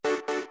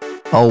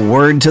A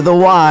word to the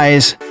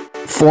wise.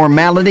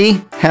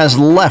 Formality has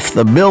left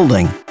the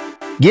building,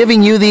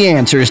 giving you the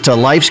answers to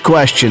life's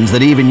questions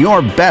that even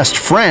your best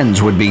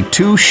friends would be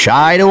too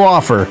shy to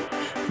offer.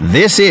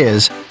 This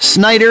is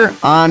Snyder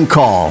On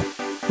Call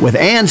with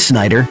Ann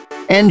Snyder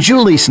and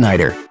Julie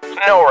Snyder.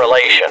 No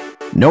relation.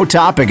 No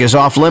topic is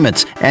off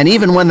limits, and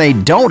even when they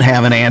don't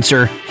have an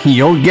answer,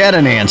 you'll get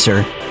an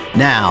answer.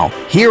 Now,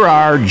 here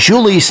are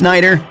Julie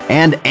Snyder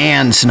and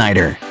Ann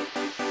Snyder.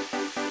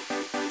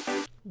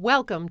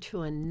 Welcome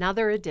to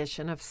another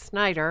edition of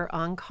Snyder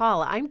On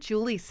Call. I'm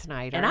Julie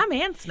Snyder. And I'm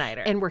Ann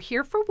Snyder. And we're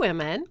here for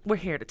women. We're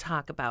here to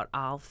talk about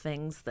all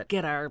things that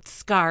get our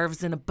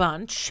scarves in a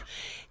bunch.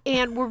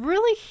 And we're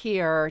really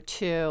here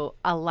to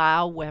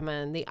allow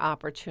women the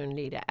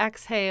opportunity to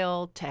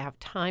exhale, to have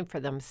time for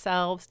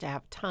themselves, to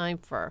have time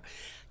for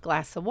a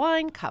glass of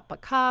wine, cup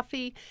of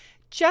coffee,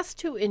 just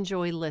to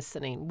enjoy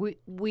listening.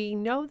 We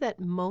know that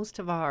most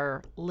of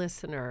our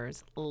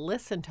listeners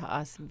listen to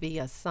us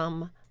via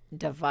some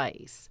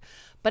device.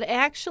 But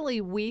actually,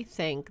 we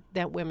think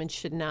that women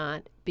should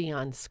not be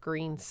on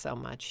screen so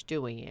much,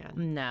 do we,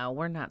 Ann? No,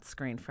 we're not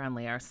screen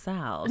friendly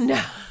ourselves.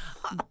 No.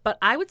 But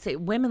I would say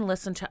women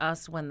listen to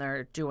us when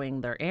they're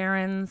doing their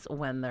errands,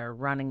 when they're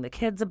running the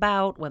kids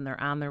about, when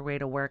they're on their way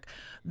to work.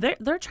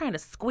 They're trying to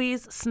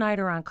squeeze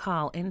Snyder On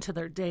Call into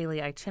their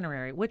daily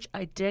itinerary, which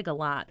I dig a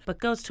lot, but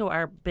goes to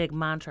our big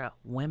mantra,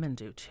 women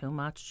do too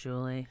much,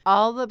 Julie.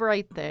 All the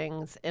right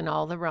things in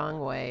all the wrong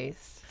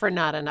ways for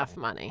not enough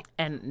money.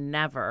 And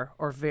never,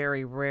 or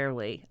very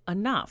rarely,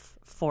 enough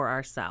for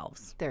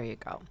ourselves. There you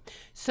go.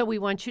 So we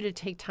want you to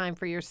take time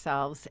for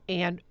yourselves,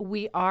 and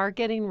we are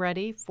getting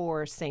ready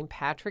for St.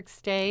 Patrick's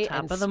Day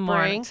and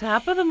spring.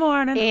 Top of the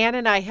morning. Ann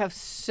and I have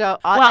so...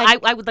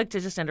 I would like to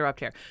just interrupt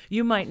here.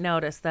 You might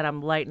notice that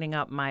I'm lightening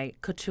up my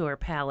couture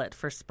palette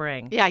for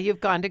spring. Yeah,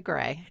 you've gone to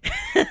gray.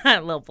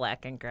 A little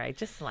black and gray.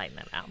 Just lighten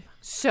it up.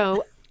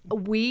 So...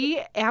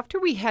 after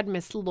we had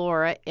Miss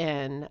Laura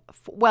in,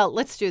 well,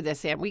 let's do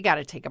this, Ann. We got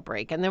to take a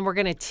break, and then we're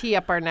going to tee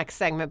up our next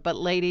segment. But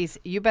ladies,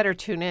 you better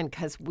tune in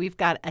because we've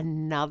got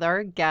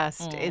another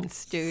guest in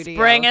studio.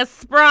 Spring is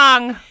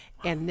sprung.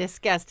 And this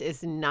guest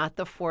is not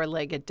the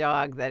four-legged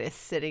dog that is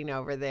sitting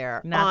over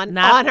there Not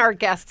on our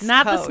guest's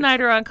Not coat. the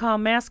Snyder On Call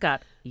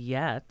mascot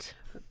yet.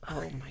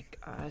 Oh, my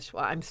gosh.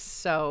 Well, I'm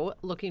so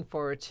looking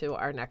forward to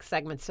our next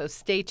segment. So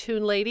stay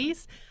tuned,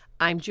 ladies.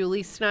 I'm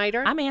Julie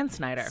Snyder. I'm Ann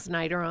Snyder.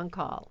 Snyder On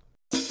Call.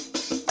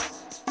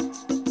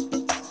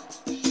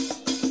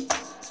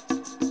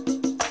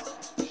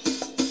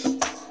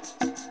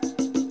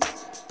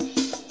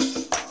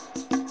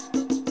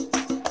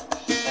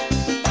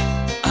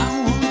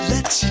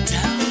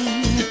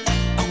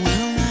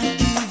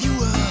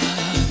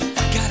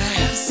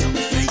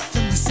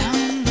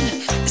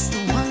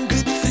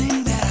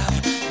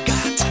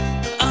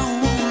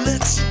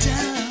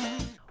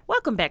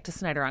 Welcome back to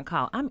Snyder On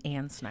Call. I'm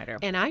Ann Snyder.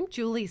 And I'm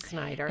Julie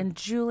Snyder. And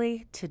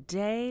Julie,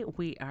 today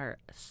we are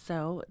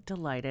so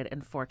delighted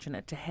and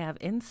fortunate to have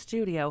in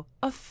studio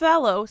a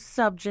fellow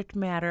subject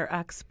matter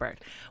expert.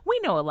 We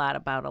know a lot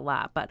about a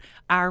lot, but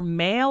our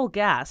male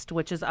guest,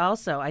 which is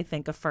also, I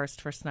think, a first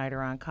for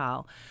Snyder On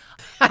Call.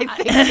 I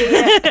think he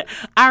is.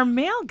 Our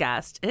male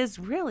guest is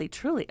really,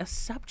 truly a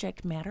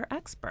subject matter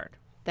expert.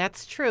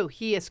 That's true.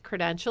 He is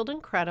credentialed and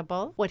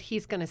credible. What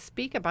he's going to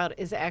speak about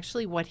is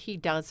actually what he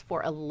does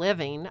for a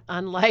living,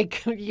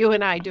 unlike you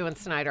and I do in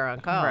Snyder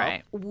On Call.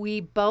 Right. We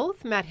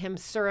both met him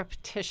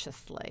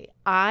surreptitiously.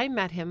 I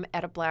met him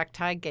at a black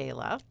tie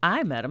gala.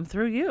 I met him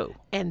through you.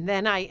 And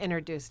then I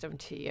introduced him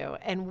to you.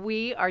 And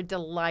we are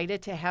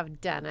delighted to have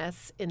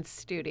Denis in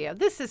studio.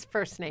 This is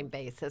first name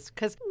basis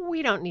because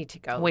we don't need to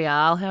go. We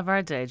all have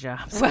our day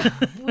jobs. Well,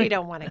 we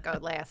don't want to go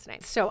last name.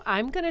 So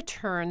I'm going to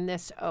turn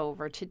this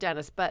over to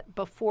Denis. But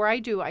before I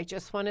do, I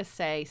just want to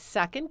say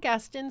second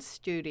guest in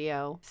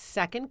studio,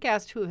 second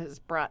guest who has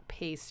brought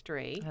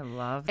pastry. I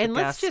love the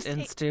guest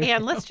in studio.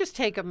 And let's just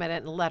take a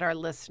minute and let our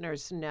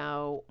listeners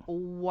know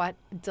what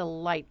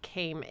delight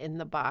came in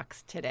the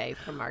box today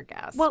from our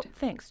guest. Well,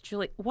 thanks,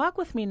 Julie. Walk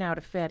with me now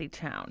to Fatty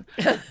Town.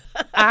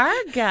 Our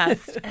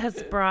guest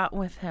has brought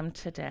with him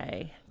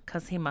today,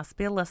 because he must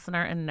be a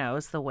listener and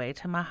knows the way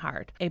to my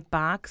heart, a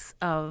box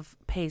of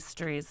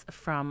pastries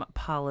from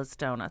Paula's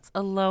Donuts,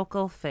 a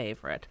local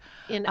favorite.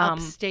 In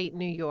upstate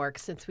New York,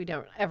 since we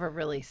don't ever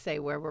really say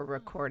where we're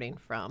recording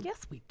from.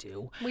 Yes, we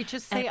do. We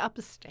just say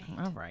upstate.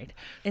 All right.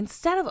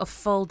 Instead of a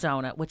full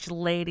donut, which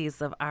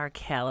ladies of our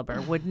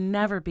caliber would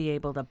never be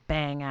able to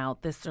bang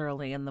out this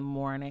early in the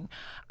morning,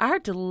 our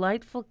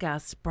delightful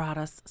guest brought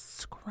us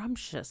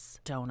scrumptious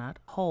donut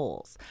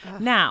holes.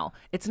 Now,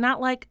 it's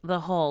not like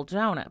the whole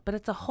donut, but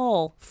it's a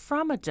hole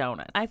from a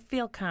donut. I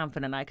feel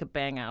confident I could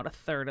bang out a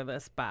third of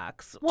this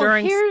box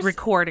during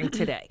recording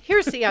today.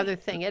 Here's the other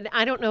thing, and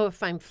I don't know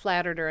if I'm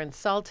flattered or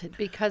insulted,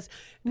 because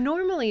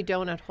normally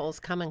donut holes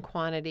come in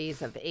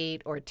quantities of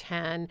 8 or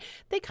 10.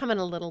 They come in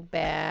a little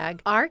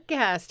bag. Our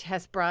guest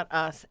has brought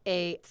us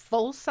a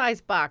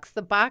full-size box,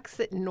 the box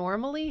that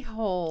normally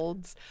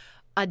holds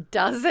a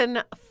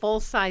dozen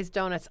full-size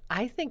donuts.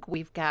 I think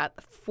we've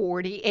got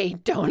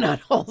 48 donut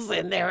holes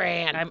in there,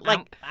 Ann.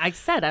 I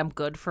said I'm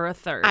good for a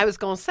third. I was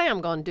going to say,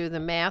 I'm going to do the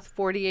math.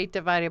 48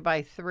 divided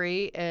by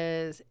 3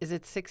 is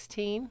it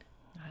 16?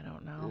 I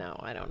don't know. No,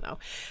 I don't know.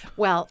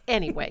 Well,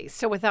 anyway,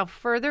 so without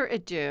further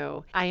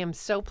ado, I am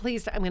so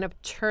pleased. I'm going to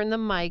turn the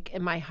mic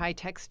in my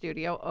high-tech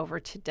studio over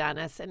to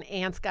Dennis, and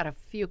Ann's got a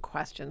few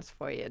questions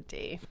for you,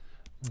 Dee.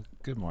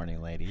 Good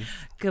morning, ladies.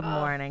 Good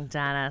morning,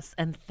 Dennis,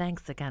 and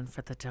thanks again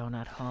for the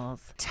donut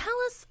holes. Tell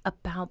us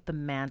about the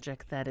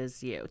magic that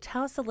is you.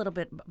 Tell us a little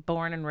bit,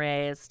 born and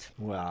raised.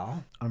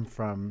 Well, I'm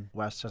from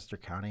Westchester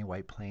County,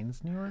 White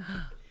Plains, New York.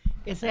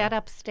 Is that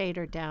upstate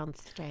or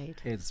downstate?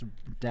 It's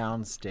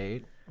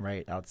downstate,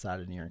 right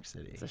outside of New York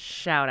City. It's a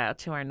shout out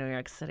to our New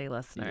York City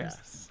listeners.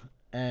 Yes.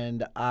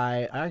 And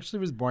I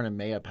actually was born in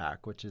Mayapack,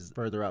 which is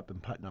further up in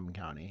Putnam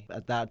County.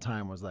 At that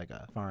time was like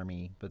a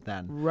farmy, but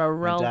then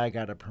Rural. my dad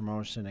got a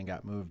promotion and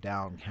got moved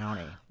down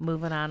county.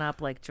 Moving on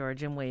up like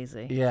George and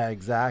Wheezy. Yeah,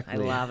 exactly. I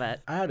love it.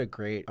 I had a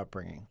great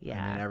upbringing.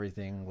 Yeah. I mean,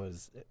 everything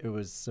was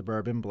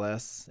suburban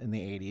bliss in the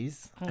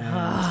 80s.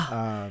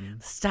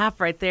 And,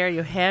 Stop right there.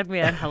 You had me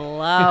at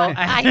hello.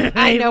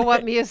 I know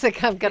what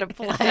music I'm going to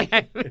play.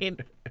 I mean,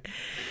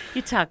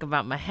 you talk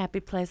about my happy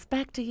place.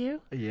 Back to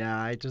you.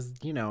 yeah, I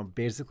just,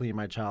 basically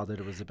my childhood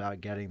was about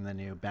getting the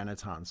new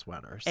Benetton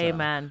sweater. So,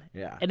 Amen.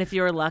 Yeah. And if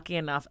you were lucky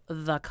enough,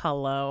 the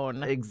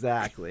cologne.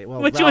 Exactly.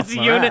 Well, Which Ralph was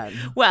Lauren.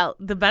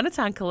 the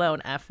Benetton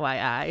cologne,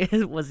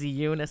 FYI, was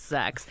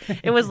unisex.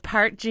 It was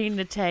part Jean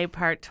Naté,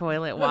 part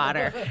toilet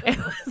water. It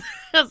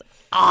was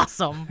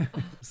awesome.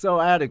 So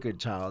I had a good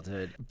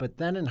childhood. But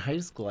then in high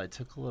school, I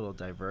took a little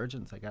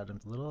divergence. I got a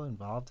little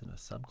involved in a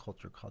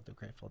subculture called the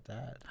Grateful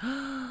Dead.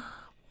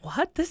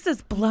 What? This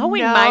is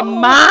blowing my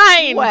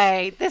mind.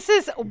 Wait, this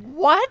is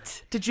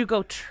what? Did you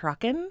go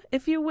trucking,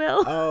 if you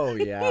will? Oh,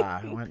 yeah.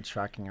 I went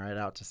trucking right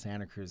out to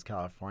Santa Cruz,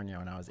 California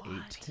when I was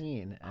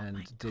 18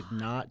 and did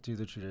not do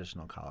the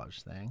traditional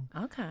college thing,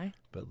 Okay.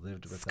 but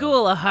lived with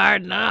School of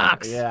Hard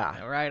Knocks.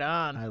 Yeah. Right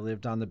on. I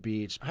lived on the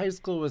beach. High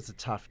school was a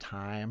tough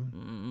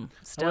time.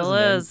 Still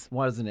is.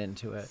 Wasn't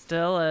into it.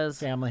 Still is.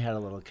 Family had a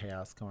little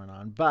chaos going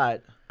on,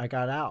 but I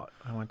got out.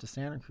 I went to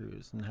Santa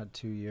Cruz and had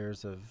 2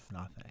 years of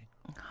nothing.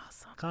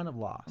 Awesome. Kind of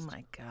lost. Oh,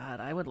 my God.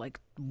 I would like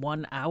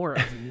 1 hour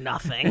of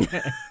nothing.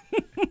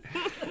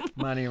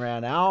 Money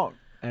ran out,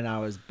 and I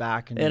was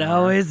back in New It York.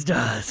 always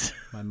does.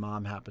 My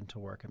mom happened to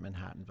work at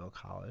Manhattanville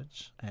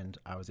College, and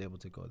I was able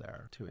to go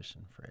there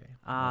tuition free.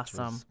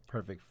 Awesome. Which was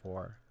perfect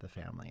for the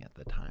family at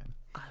the time.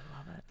 I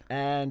love it.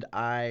 And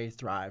I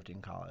thrived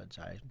in college.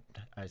 I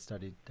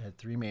had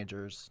 3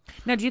 majors.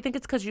 Now, do you think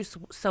it's because you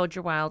sowed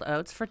your wild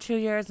oats for 2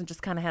 years and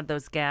just kind of had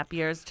those gap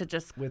years to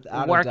just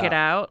Without a work doubt, it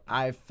out?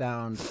 I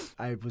found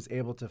I was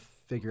able to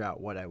figure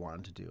out what I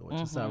wanted to do, which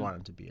is I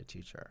wanted to be a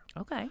teacher.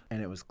 Okay.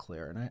 And it was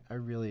clear. And I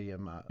really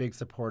am a big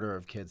supporter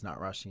of kids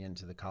not rushing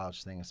into the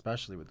college thing,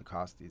 especially with the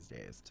cost these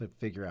days, to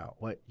figure out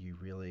what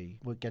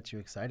gets you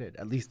excited,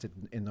 at least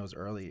in those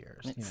early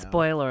years.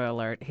 Spoiler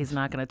alert, he's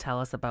not going to tell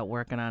us about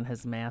working on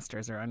his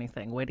master's or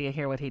anything. Wait till you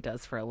hear what he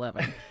does for a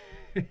living.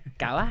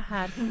 Go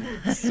ahead.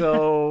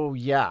 So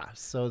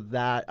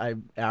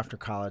after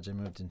college, I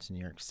moved into New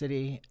York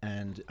City,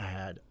 and I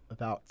had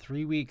about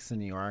 3 weeks in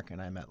New York,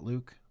 and I met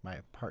Luke, my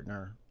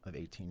partner of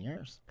 18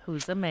 years.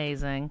 Who's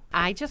amazing.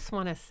 I just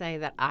want to say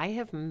that I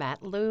have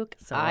met Luke.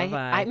 So have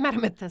I. I met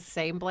him at the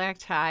same black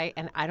tie,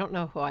 and I don't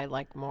know who I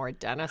like more,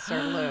 Dennis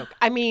or Luke.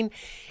 I mean,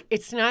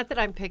 it's not that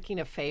I'm picking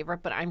a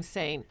favorite, but I'm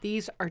saying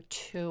these are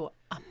two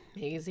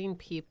amazing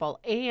people,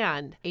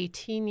 and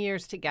 18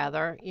 years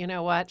together. You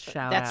know what?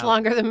 That's out.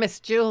 longer than Miss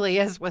Julie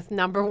is with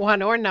number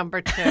 1 or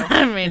number 2.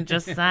 I mean,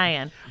 just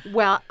saying.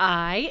 Well,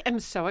 I am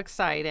so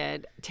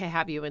excited to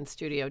have you in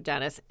studio,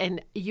 Dennis,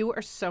 and you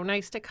are so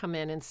nice to come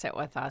in and sit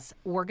with us.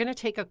 We're going to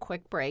take a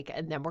quick break,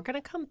 and then we're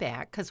going to come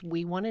back because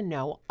we want to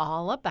know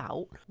all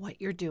about what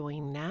you're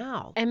doing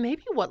now and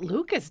maybe what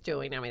Luke is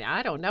doing. I mean,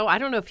 I don't know. I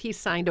don't know if he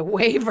signed a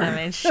waiver. I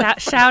mean,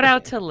 shout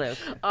out to Luke.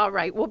 All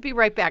right, we'll be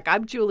right back.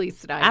 I'm Julie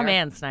Snyder. I'm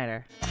Ann Snyder.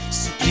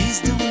 So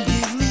please don't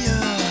give me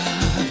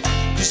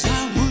up, 'cause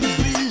I would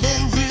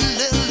really,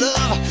 really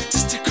love to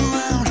stick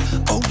around.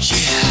 Oh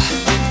yeah.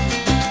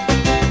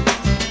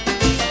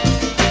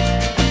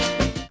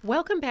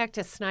 Welcome back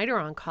to Snyder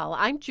On Call.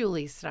 I'm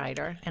Julie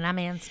Snyder. And I'm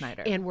Ann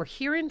Snyder. And we're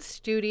here in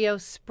studio.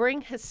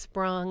 Spring has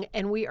sprung,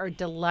 and we are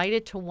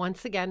delighted to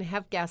once again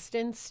have guests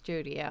in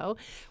studio.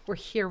 We're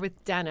here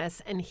with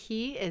Dennis, and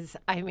he is,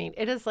 I mean,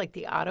 it is like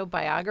the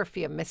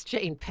autobiography of Miss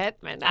Jane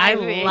Pittman. I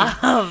mean,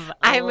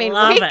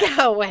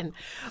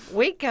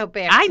 we go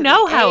back. I to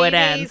know the how it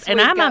 80s. ends, and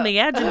We I'm go- on the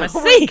edge of my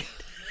seat.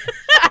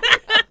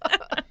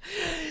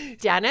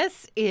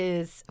 Dennis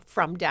is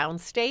from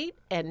downstate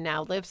and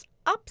now lives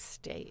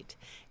upstate.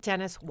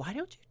 Dennis, why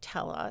don't you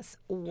tell us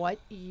what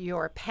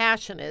your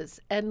passion is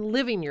and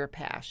living your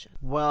passion?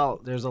 Well,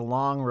 there's a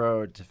long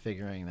road to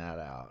figuring that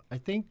out. I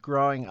think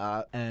growing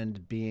up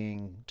and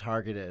being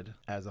targeted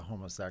as a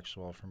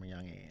homosexual from a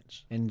young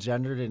age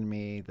engendered in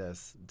me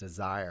this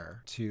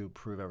desire to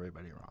prove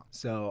everybody wrong.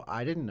 So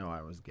I didn't know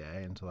I was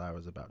gay until I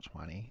was about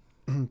 20.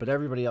 but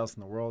everybody else in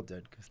the world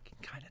did because you can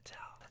kind of tell.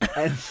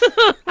 And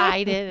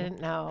I didn't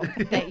know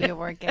that you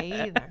were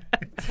gay either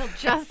until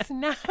just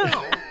now.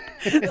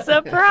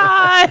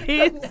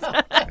 Surprise!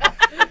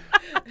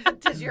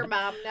 Does your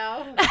mom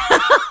know?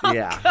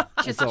 yeah.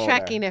 Just it's all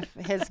checking there.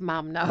 if his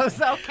mom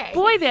knows. Okay.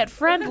 Boy, that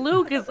friend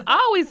Luke is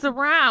always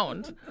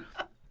around.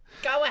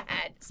 Go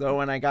ahead. So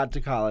when I got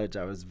to college,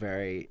 I was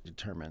very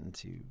determined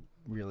to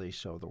really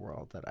show the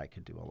world that I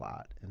could do a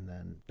lot. And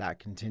then that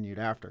continued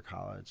after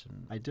college.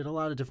 And I did a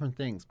lot of different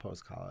things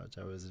post-college.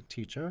 I was a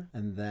teacher,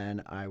 and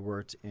then I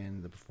worked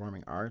in the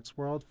performing arts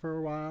world for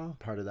a while.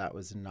 Part of that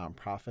was in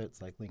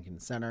nonprofits like Lincoln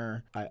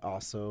Center. I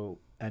also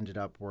ended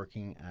up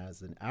working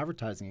as an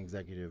advertising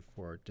executive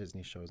for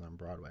Disney shows on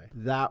Broadway.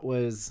 That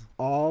was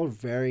all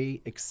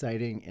very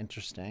exciting,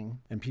 interesting,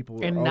 and people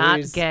were And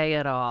always not gay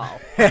at all.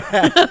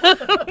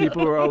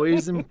 people were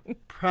always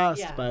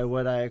impressed Yes. by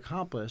what I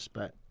accomplished,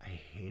 but I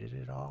hated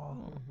it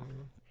all.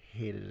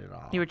 Hated it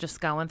all. You were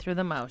just going through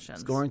the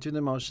motions. Going through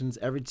the motions.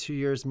 Every 2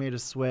 years made a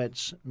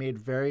switch, made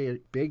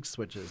very big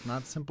switches,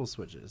 not simple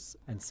switches.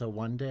 And so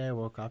one day I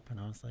woke up and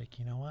I was like,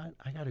 you know what?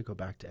 I got to go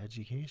back to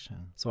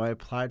education. So I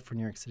applied for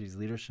New York City's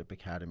Leadership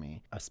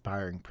Academy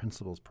Aspiring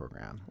Principals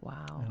Program.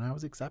 Wow. And I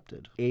was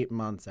accepted. 8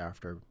 months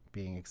after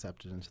being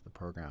accepted into the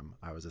program,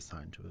 I was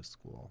assigned to a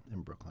school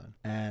in Brooklyn.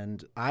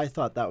 And I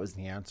thought that was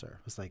the answer.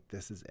 I was like,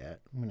 this is it.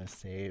 I'm going to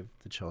save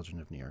the children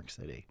of New York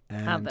City.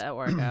 And How'd that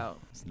work out?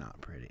 it's not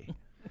pretty.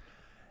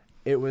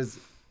 It was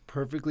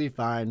perfectly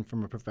fine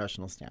from a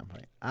professional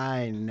standpoint.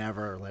 I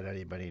never let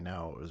anybody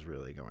know what was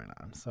really going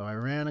on. So I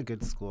ran a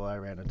good school. I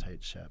ran a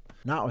tight ship.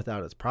 Not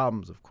without its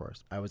problems, of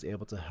course. I was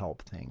able to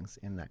help things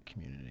in that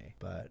community.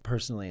 But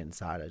personally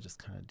inside, I just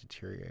kind of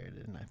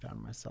deteriorated, and I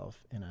found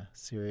myself in a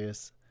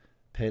serious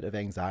pit of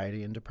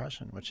anxiety and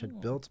depression, which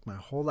had built my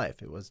whole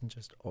life. It wasn't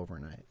just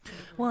overnight.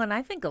 Well, and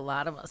I think a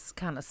lot of us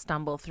kind of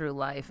stumble through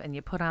life and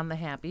you put on the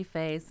happy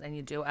face and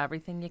you do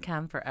everything you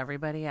can for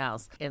everybody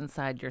else.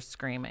 Inside, you're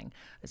screaming.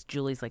 As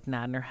Julie's like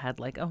nodding her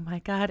head like, oh my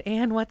God,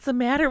 Ann, what's the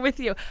matter with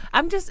you?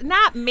 I'm just,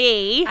 not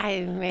me.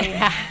 I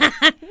mean,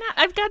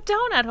 I've got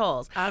donut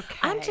holes. okay.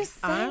 I'm just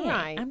saying. All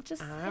right. I'm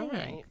just All saying.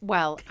 right.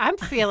 Well, I'm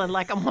feeling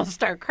like I'm going to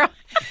start crying.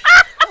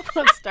 I'm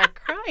going to start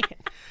crying.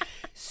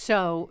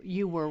 So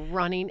you were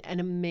running an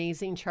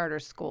amazing charter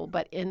school,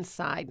 but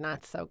inside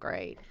not so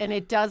great. And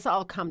it does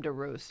all come to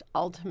roost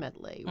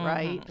ultimately,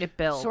 right? It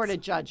builds. Sort of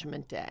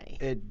Judgment Day.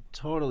 It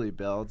totally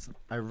builds.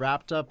 I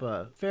wrapped up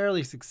a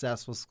fairly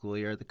successful school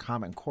year. The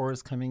Common Core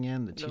is coming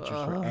in. The teachers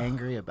were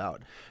angry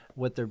about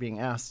what they're being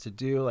asked to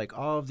do, like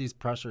all of these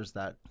pressures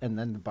that, and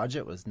then the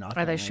budget was nothing.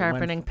 Are they went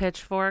sharpening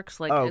pitchforks?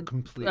 Like Oh,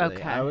 completely.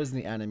 Okay. I was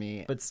the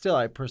enemy, but still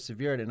I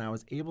persevered and I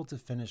was able to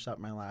finish up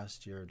my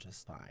last year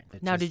just fine.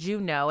 Now, did you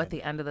know at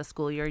the end of the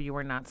school year you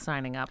were not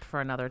signing up for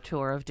another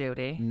tour of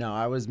duty? No,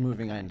 I was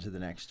moving on into the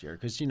next year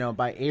because,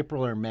 by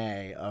April or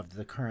May of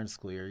the current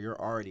school year, you're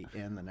already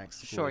in the next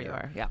school Sure year. you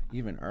are, yeah.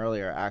 Even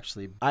earlier,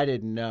 actually. I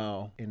didn't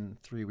know in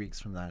 3 weeks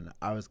from then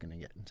I was going to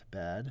get into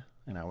bed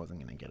and I wasn't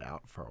going to get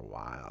out for a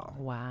while.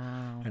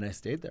 Wow. And I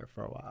stayed there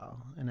for a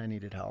while, and I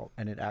needed help.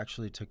 And it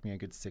actually took me a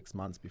good 6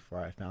 months before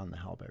I found the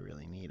help I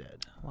really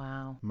needed.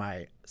 Wow.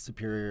 My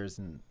superiors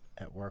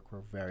at work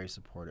were very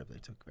supportive. They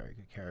took very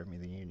good care of me,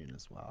 the union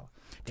as well.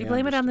 Do you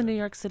blame it on the New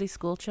York City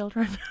school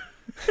children?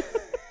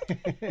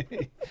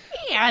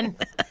 And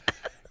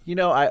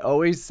I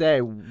always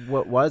say,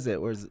 what was it?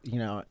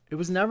 It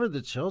was never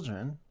the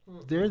children.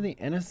 They're the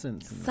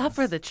innocents. in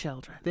Suffer this. the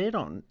children.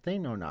 They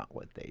know not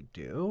what they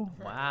do.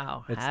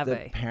 Wow. It's have the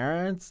they?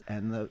 parents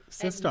and the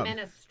system.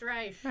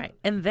 administration. Right.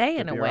 And they,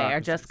 in a way, are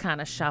just bureaucracies. kind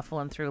of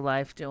shuffling through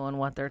life, doing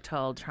what they're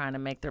told, trying to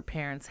make their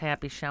parents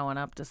happy, showing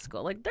up to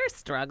school. Like, they're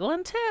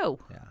struggling, too.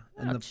 Yeah.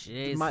 Oh, And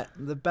jeez.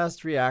 the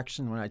best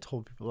reaction when I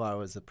told people I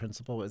was a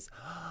principal was,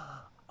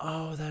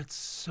 oh, that's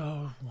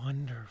so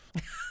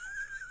wonderful.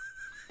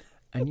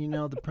 And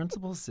the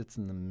principal sits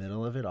in the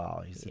middle of it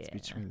all. He sits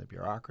between the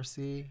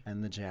bureaucracy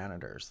and the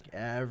janitors,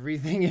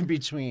 everything in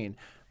between.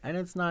 And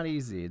it's not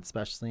easy,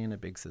 especially in a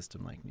big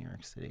system like New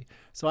York City.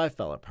 So I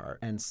fell apart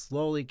and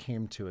slowly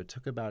came to it.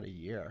 Took about a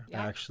year. I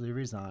actually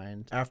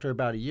resigned. After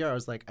about a year, I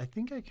was like, I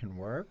think I can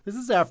work. This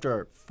is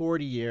after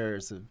 40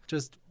 years of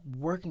just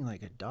working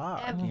like a dog.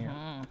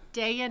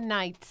 Day and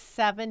night,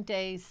 7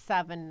 days,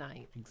 7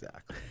 nights.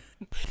 Exactly.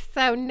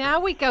 So now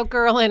we go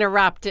Girl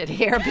Interrupted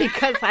here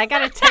because I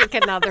got to take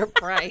another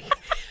break.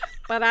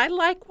 But I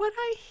like what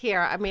I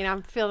hear. I mean,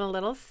 I'm feeling a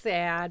little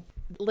sad.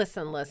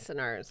 Listen,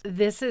 listeners,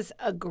 this is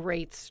a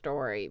great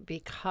story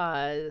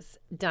because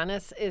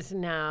Denis is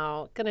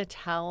now going to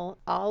tell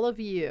all of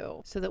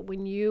you so that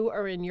when you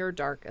are in your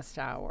darkest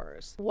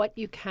hours, what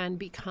you can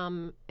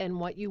become and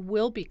what you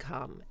will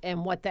become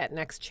and what that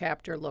next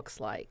chapter looks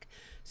like.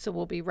 So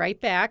we'll be right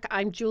back.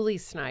 I'm Julie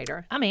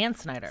Snyder. I'm Ann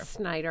Snyder.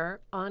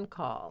 Snyder on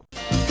Call.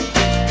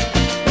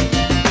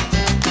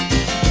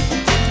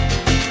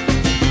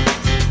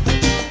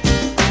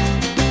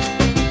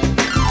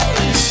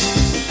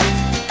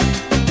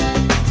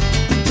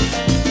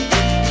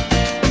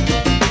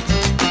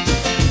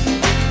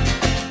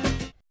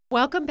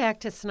 Welcome back back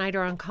to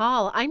Snyder on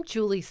Call. I'm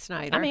Julie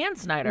Snyder. I'm Ann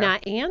Snyder. Now,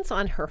 Ann's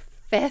on her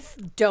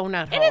 5th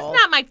donut hole. It is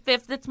not my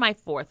 5th. It's my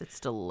 4th. It's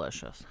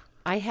delicious.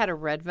 I had a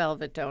red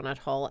velvet donut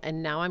hole,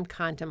 and now I'm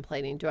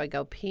contemplating, do I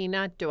go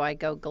peanut? Do I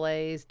go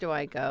glazed? Do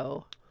I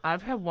go...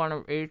 I've had one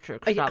of each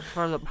except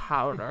for the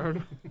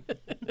powdered.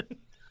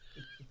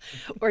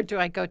 Or do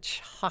I go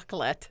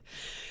chocolate?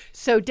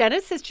 So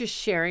Denis is just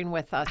sharing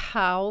with us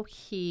how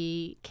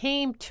he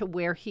came to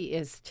where he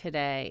is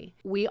today.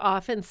 We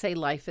often say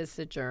life is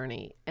a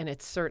journey, and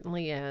it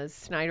certainly is.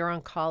 Snyder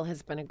on Call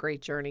has been a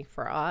great journey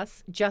for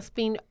us. Just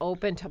being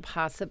open to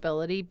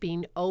possibility,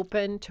 being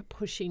open to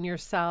pushing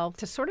yourself,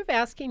 to sort of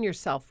asking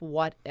yourself,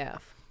 what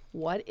if?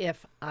 What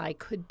if I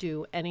could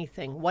do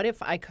anything? What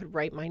if I could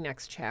write my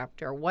next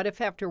chapter? What if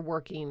after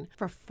working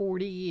for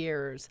 40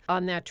 years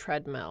on that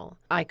treadmill,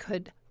 I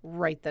could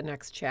write the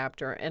next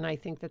chapter? And I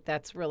think that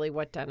that's really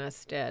what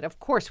Denis did. Of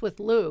course,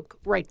 with Luke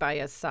right by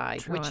his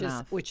side,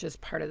 which is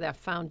part of that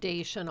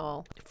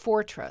foundational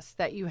fortress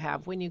that you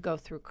have when you go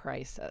through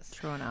crisis.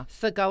 True enough.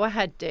 So go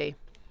ahead, Dee.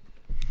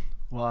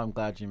 Well, I'm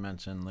glad you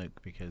mentioned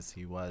Luke because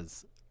he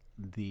was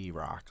the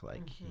rock.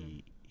 Like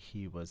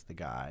he was the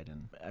guide.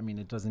 And I mean,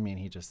 it doesn't mean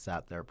he just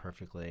sat there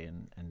perfectly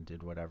and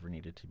did whatever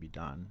needed to be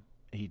done.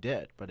 He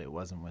did, but it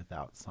wasn't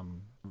without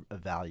some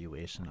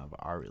evaluation of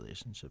our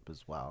relationship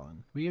as well.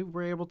 And we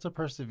were able to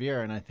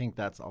persevere. And I think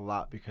that's a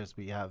lot because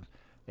we have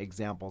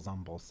examples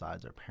on both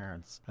sides. Our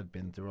parents have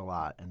been through a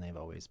lot and they've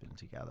always been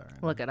together.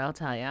 Look, I'll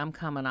tell you, I'm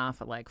coming off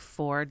of like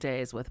 4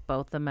 days with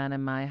both the men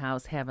in my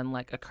house having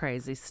like a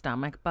crazy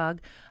stomach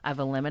bug. I've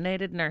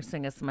eliminated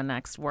nursing as my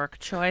next work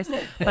choice,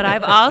 but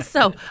I've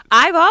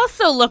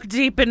also looked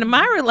deep into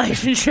my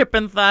relationship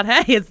and thought,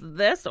 hey, is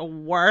this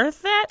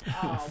worth it?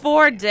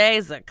 4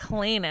 days of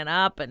cleaning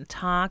up and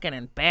talking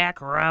and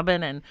back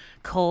rubbing and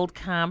cold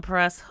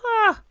compress.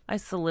 I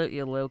salute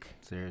you, Luke.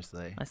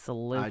 Seriously. I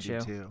salute you. I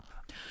do too.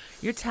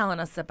 You're telling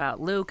us about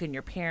Luke and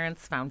your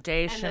parents'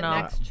 foundational. And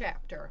the next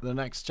chapter. The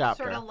next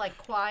chapter. Sort of like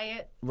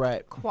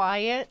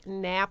quiet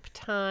nap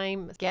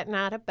time, getting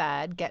out of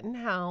bed, getting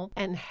home,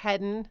 and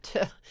heading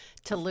to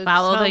Luke's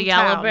Follow the hometown.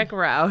 yellow brick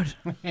road.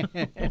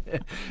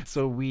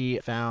 So we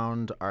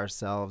found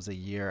ourselves a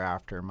year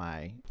after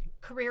my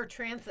career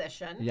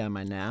transition. Yeah,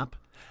 my nap.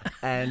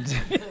 And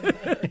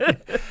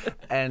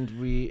and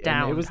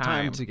it was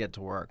time to get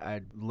to work.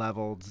 I'd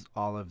leveled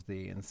all of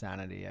the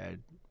insanity. I'd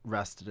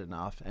rested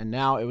enough, and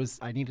now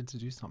I needed to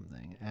do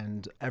something.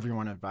 And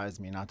everyone advised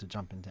me not to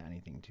jump into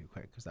anything too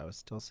quick because I was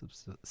still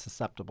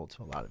susceptible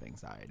to a lot of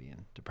anxiety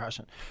and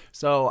depression.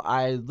 So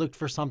I looked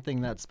for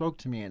something that spoke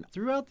to me, and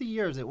throughout the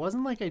years, it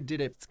wasn't like I did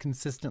it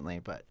consistently,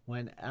 but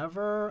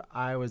whenever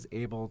I was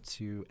able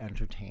to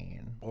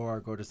entertain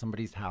or go to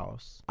somebody's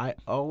house, I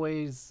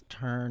always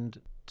turned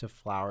to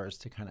flowers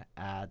to kind of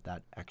add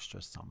that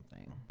extra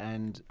something.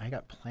 And I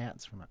got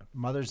plants from a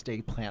Mother's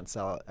Day plant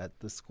sale at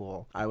the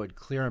school. I would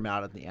clear them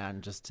out at the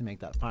end just to make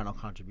that final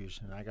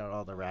contribution. And I got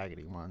all the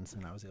raggedy ones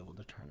and I was able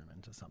to turn them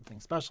into something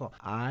special.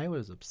 I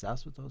was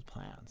obsessed with those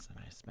plants and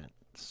I spent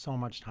so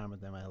much time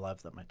with them. I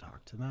loved them. I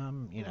talked to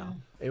them. You know,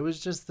 it was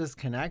just this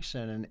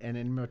connection. And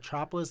in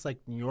metropolis like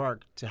New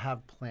York, to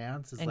have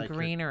plants is and like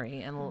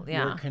greenery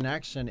your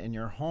connection in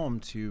your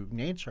home to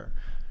nature.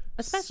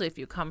 Especially if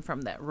you come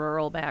from that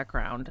rural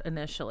background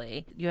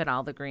initially. You had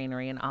all the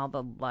greenery and all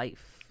the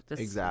life.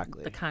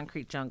 Exactly. The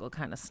concrete jungle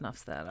kind of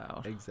snuffs that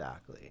out.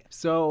 Exactly.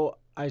 So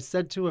I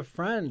said to a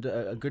friend,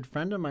 a good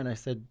friend of mine, I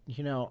said,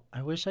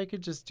 I wish I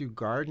could just do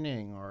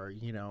gardening or,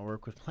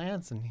 work with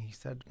plants. And he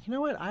said, you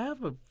know what? I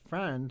have a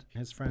friend.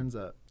 His friend's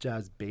a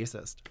jazz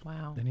bassist.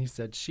 Wow. And he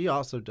said she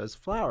also does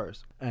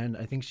flowers. And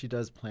I think she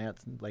does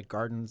plants like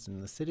gardens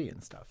in the city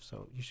and stuff.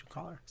 So you should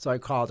call her. So I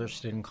called her.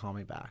 She didn't call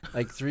me back.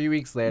 Like 3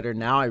 weeks later,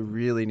 now I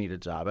really need a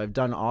job. I've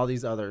done all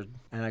these other,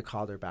 and I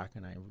called her back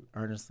and I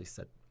earnestly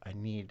said, I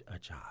need a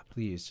job.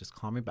 Please just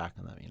call me back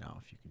and let me know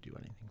if you could do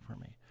anything for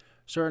me.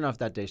 Sure enough,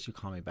 that day she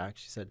called me back.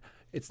 She said,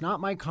 it's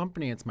not my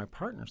company, it's my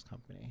partner's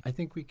company. I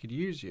think we could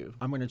use you.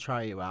 I'm going to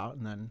try you out,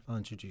 and then I'll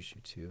introduce you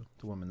to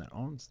the woman that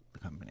owns the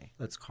company.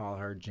 Let's call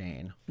her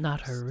Jane.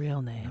 Not her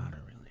real name. Not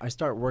her real name. I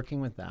start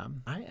working with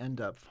them. I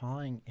end up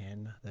falling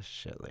in the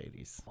shit,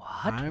 ladies. What?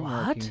 I'm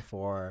working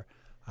for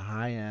a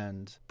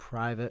high-end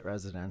private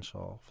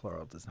residential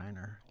floral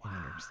designer in New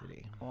York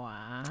City.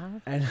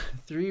 Wow. And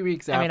 3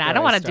 weeks after I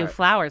don't want to do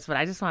flowers, but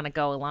I just want to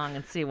go along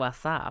and see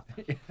what's up.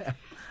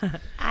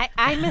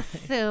 I'm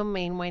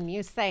assuming when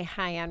you say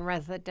high-end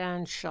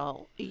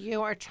residential,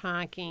 you are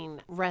talking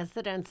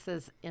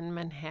residences in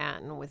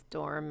Manhattan with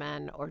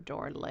doormen or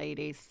door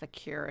ladies,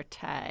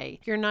 security.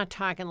 You're not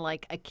talking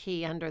like a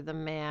key under the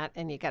mat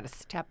and you got to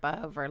step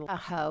over a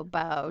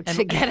hobo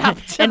to get up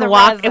to and the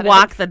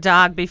walk the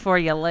dog before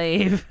you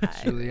leave.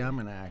 Julie, I'm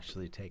going to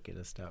actually take it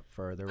a step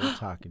further. We're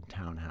talking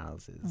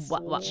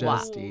townhouses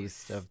just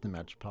east of the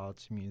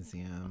Metropolitan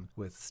Museum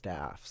with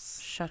staffs.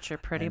 Shut your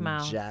pretty and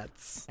mouth.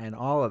 Jets and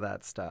all of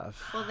that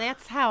stuff. Well,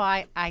 that's how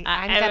I'm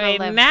going to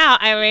live. Now,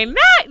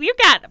 you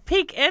got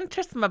peak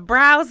interest. My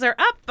brows are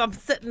up. I'm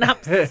sitting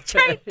up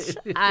straight.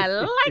 I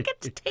like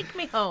it. Take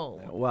me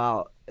home.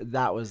 Well,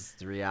 that was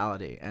the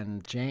reality.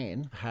 And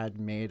Jane had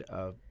made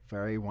a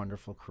very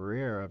wonderful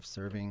career of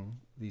serving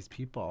these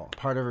people.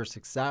 Part of her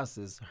success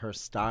is her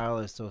style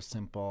is so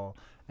simple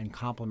and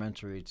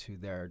complementary to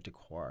their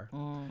decor.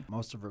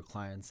 Most of her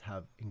clients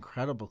have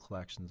incredible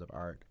collections of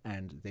art,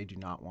 and they do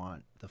not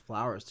want the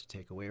flowers to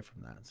take away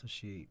from that. So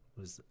she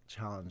was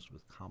challenged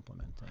with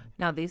complementing.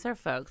 Now, these are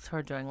folks who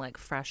are doing like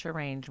fresh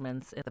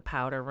arrangements in the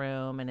powder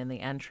room and in the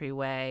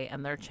entryway,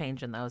 and they're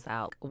changing those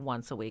out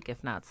once a week,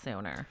 if not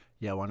sooner.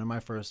 Yeah, one of my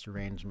first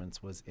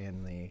arrangements was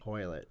in the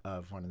toilet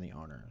of one of the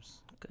owners.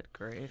 Good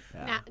grief.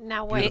 Yeah.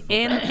 Now wait.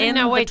 In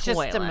now the wait just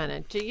toilet. a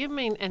minute. Do you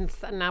mean?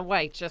 Now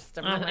wait just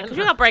a minute. Could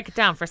you not break it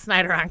down for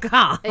Snyder on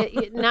Call?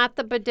 Not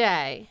the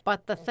bidet,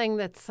 but the thing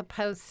that's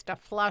supposed to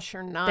flush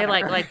or not. They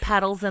like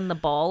petals in the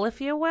bowl, if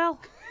you will.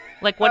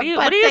 Like, what are you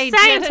But they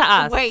saying didn't- to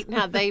us? Wait,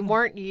 now they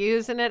weren't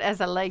using it as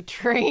a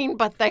latrine,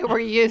 but they were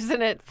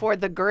using it for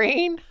the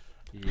green.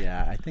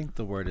 Yeah, I think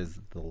the word is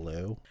the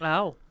loo.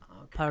 Oh,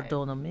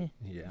 pardon me.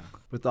 Yeah.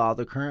 With all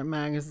the current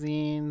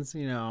magazines,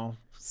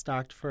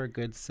 stocked for a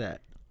good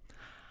set.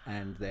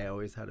 And they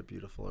always had a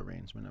beautiful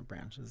arrangement of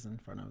branches in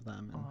front of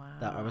them.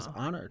 And that I was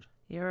honored.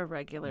 You're a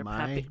regular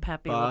My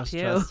Pepe boss Le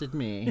Pew. trusted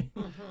me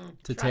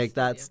to take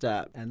that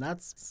step. And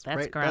that's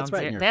right, ground that's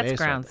right in zero. your That's face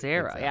ground right there.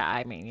 zero. Exactly. Yeah,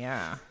 I mean,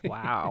 yeah.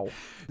 Wow.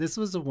 This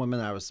was a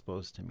woman I was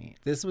supposed to meet.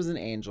 This was an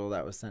angel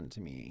that was sent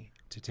to me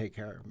to take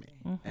care of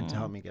me and to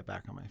help me get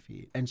back on my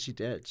feet. And she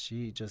did.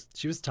 She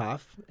was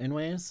tough in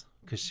ways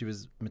because she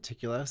was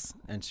meticulous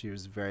and she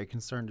was very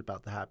concerned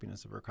about the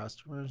happiness of her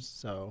customers.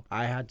 So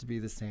I had to be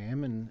the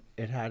same, and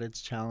it had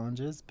its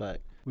challenges,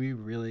 but we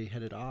really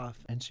hit it off.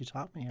 And she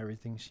taught me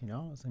everything she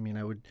knows. I mean,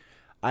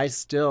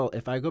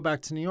 if I go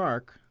back to New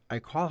York, I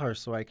call her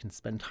so I can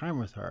spend time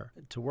with her,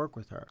 to work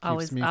with her.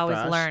 Always Keeps me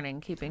fresh.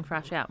 learning, keeping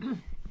fresh out.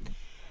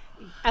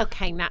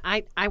 Okay, now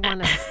I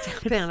want to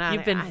step in on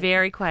You've it. been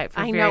very quiet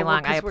for I very know,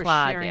 long. I because we're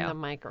applaud sharing you. the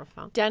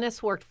microphone.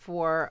 Dennis worked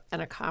for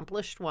an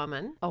accomplished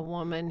woman, a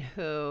woman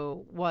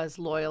who was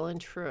loyal and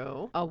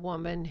true, a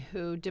woman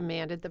who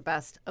demanded the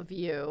best of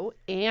you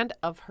and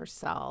of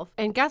herself.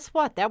 And guess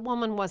what? That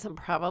woman wasn't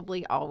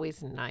probably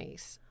always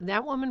nice.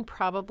 That woman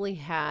probably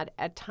had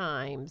at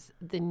times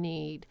the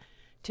need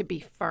to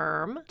be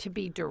firm, to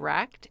be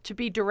direct, to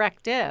be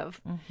directive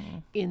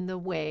in the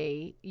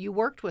way you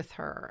worked with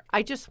her.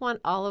 I just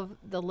want all of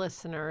the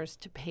listeners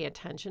to pay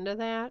attention to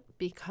that,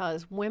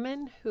 because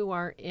women who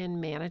are in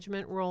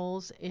management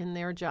roles in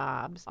their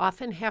jobs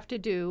often have to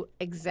do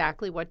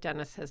exactly what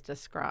Dennis has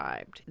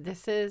described.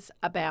 This is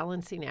a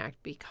balancing act,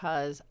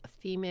 because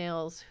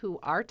females who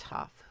are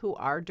tough, who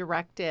are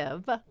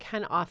directive,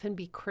 can often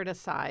be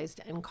criticized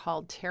and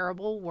called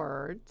terrible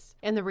words.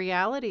 And the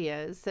reality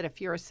is that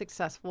if you're a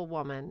successful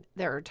woman,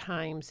 there are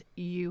times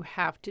you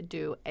have to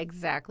do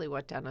exactly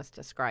what Dennis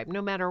described,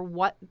 no matter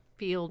what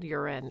field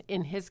you're in.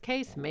 In his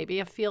case, maybe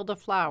a field of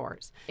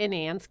flowers. In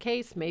Anne's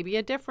case, maybe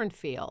a different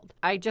field.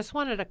 I just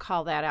wanted to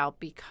call that out,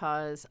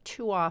 because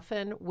too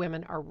often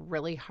women are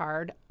really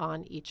hard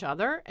on each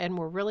other, and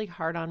we're really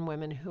hard on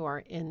women who are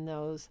in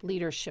those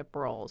leadership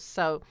roles.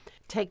 So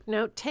take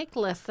note, take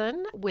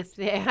listen with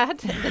that.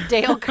 The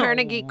Dale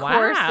Carnegie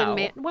course. Wow.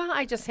 Well,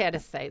 I just had to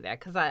say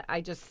that,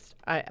 because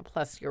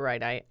plus you're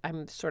right,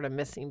 I'm sort of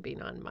missing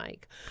being on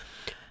mic.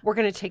 We're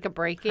going to take a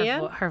break,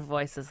 Ian. Her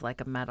voice is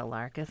like a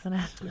meadowlark, isn't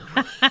it?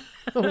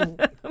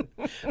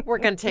 We're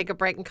going to take a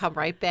break and come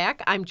right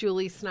back. I'm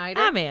Julie Snyder.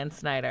 I'm Ann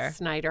Snyder.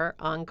 Snyder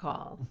on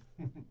Call.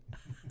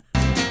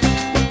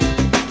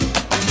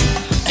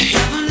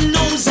 Heaven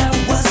knows I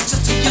was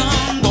just a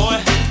young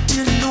boy.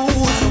 Didn't know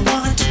what I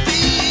wanted to be.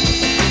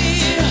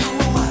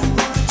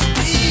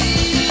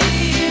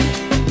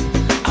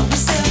 I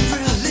was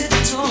every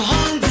little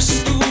hungry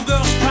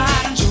schoolgirl's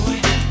pride and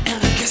joy,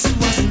 and I guess it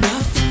was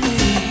enough for me.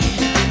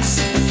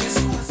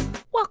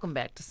 Welcome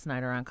back to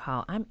Snyder on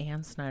Call. I'm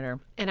Ann Snyder.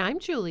 And I'm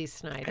Julie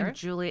Snyder. And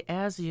Julie,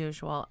 as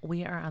usual,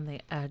 we are on the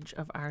edge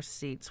of our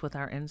seats with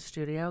our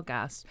in-studio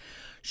guest,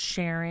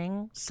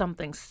 sharing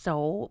something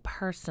so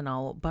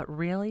personal, but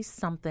really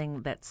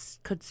something that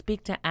could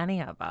speak to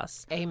any of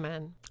us.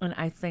 Amen. And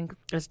I think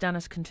as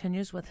Dennis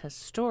continues with his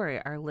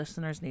story, our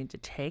listeners need to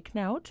take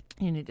note.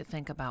 You need to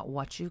think about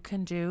what you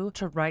can do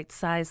to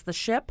right-size the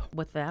ship.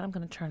 With that, I'm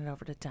going to turn it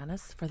over to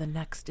Dennis for the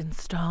next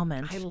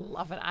installment. I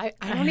love it. I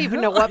don't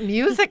even know what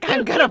music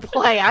I'm going to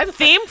play.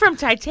 Theme from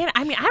Titanic.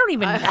 I mean, I don't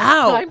even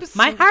know.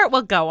 My heart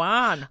will go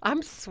on.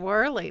 I'm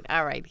swirling.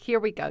 All right, here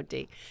we go,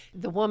 Dee.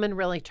 The woman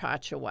really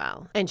taught you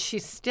well, and she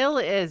still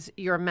is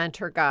your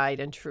mentor, guide,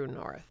 and true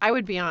north. I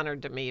would be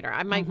honored to meet her.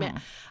 I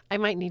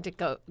might need to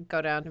go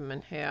down to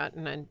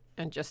Manhattan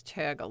and just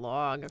tag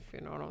along, if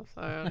you know what I'm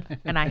saying.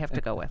 And I have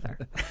to go with her.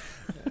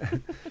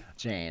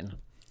 Jane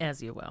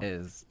As you will.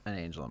 is an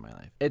angel in my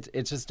life.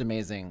 It's just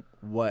amazing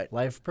what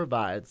life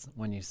provides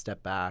when you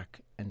step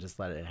back and just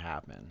let it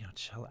happen.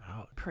 Chill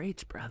out.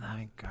 Preach, brother. Oh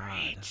my God.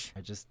 Preach.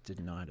 I just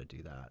didn't know how to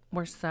do that.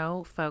 We're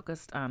so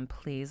focused on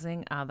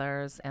pleasing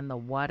others and the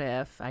what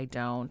if I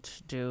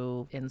don't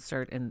do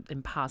insert an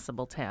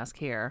impossible task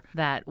here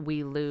that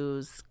we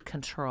lose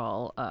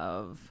control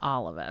of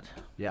all of it.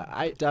 Yeah,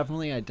 I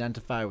definitely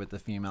identify with the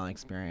female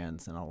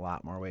experience in a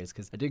lot more ways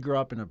because I did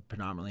grow up in a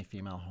predominantly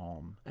female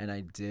home and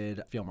I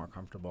did feel more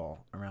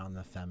comfortable around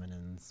the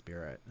feminine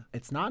spirit.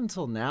 It's not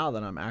until now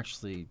that I'm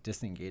actually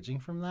disengaging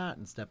from that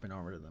and stepping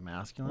over to the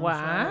masculine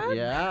side. What?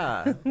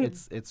 Yeah,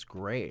 it's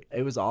great.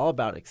 It was all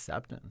about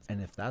acceptance.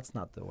 And if that's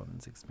not the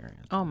woman's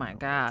experience. Oh my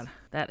God.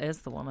 That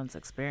is the woman's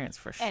experience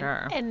for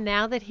sure. And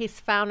now that he's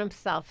found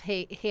himself,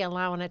 he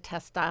allowing a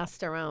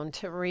testosterone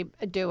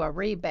to do a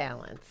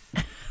rebalance.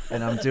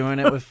 And I'm doing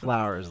it with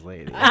flowers,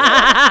 lady.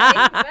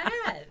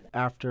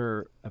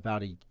 After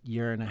about a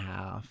year and a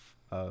half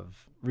of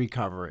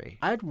recovery,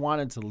 I'd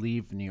wanted to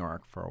leave New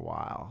York for a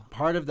while.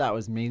 Part of that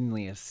was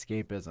mainly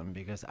escapism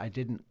because I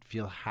didn't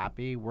feel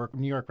happy.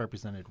 New York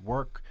represented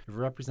work. It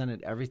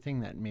represented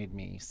everything that made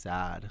me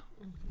sad.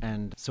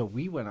 And so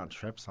we went on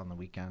trips on the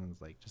weekends,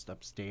 like just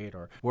upstate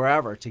or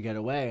wherever to get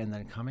away. And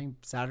then coming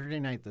Saturday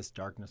night, this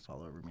darkness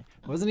all over me.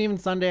 It wasn't even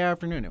Sunday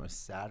afternoon. It was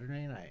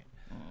Saturday night.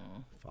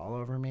 All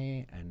over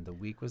me, and the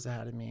week was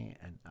ahead of me,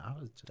 and I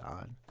was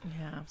done.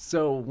 Yeah.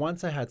 So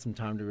once I had some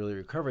time to really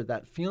recover,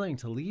 that feeling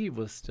to leave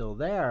was still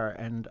there,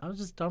 and I was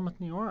just done with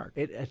New York.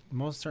 It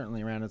most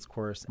certainly ran its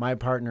course. My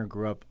partner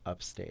grew up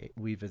upstate.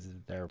 We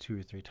visited there 2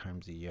 or 3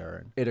 times a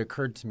year, and it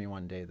occurred to me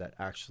one day that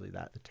actually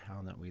the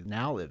town that we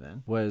now live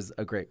in was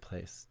a great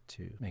place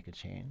to make a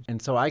change.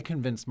 And so I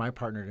convinced my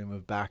partner to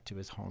move back to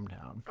his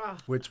hometown,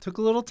 which took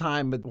a little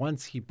time, but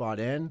once he bought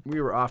in,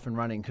 we were off and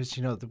running because,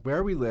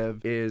 where we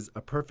live is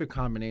a perfect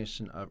combination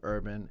of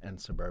urban and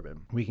suburban.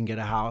 We can get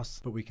a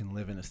house, but we can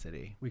live in a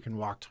city. We can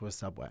walk to a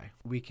subway.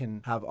 We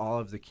can have all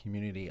of the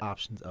community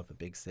options of a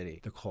big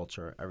city, the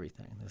culture,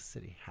 everything. This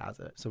city has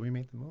it. So we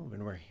made the move,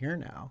 and we're here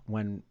now.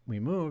 When we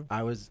moved,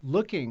 I was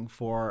looking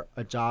for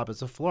a job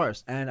as a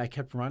florist, and I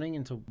kept running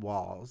into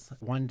walls.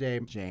 One day,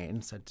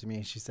 Jane said to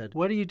me, she said,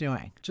 "What are you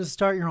doing? Just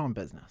start your own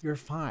business. You're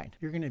fine.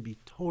 You're going to be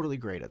totally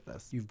great at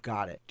this. You've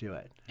got it. Do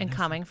it." And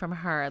coming from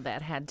her,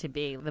 that had to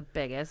be the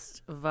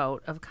biggest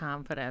vote of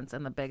confidence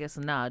and the biggest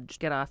nudge.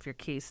 Get off your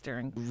keister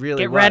and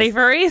Really get was. ready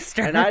for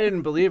Easter. And I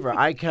didn't believe her.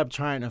 I kept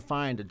trying to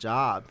find a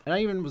job. And I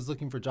even was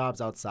looking for jobs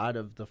outside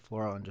of the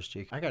floral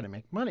industry. I got to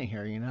make money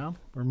here,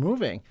 We're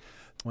moving.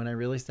 When I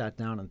really sat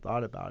down and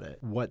thought about it,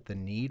 what the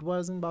need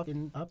was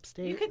in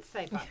upstate. You could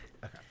say Buffalo.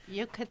 Okay.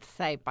 You could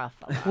say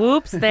Buffalo.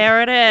 Whoops,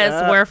 there it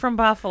is. We're from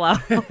Buffalo.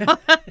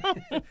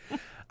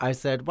 I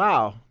said,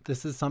 wow,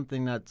 this is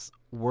something that's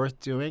worth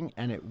doing,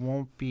 and it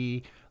won't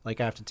be like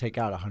I have to take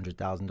out a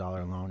 $100,000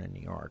 loan in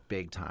New York,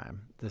 big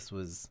time. This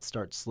was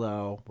start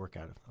slow, work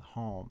out of the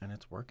home, and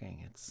it's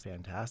working. It's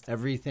fantastic.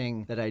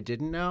 Everything that I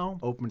didn't know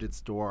opened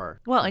its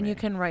door. Well, for and me. you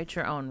can write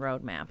your own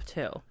roadmap,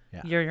 too.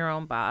 Yeah. You're your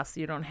own boss.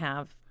 You don't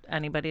have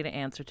anybody to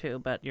answer to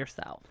but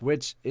yourself.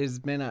 Which has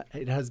been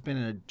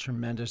a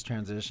tremendous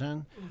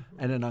transition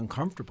and an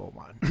uncomfortable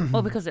one.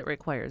 Well, because it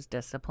requires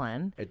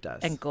discipline. It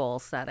does. And goal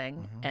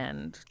setting.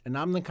 And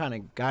I'm the kind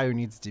of guy who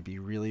needs to be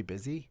really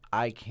busy.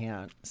 I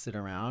can't sit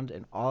around,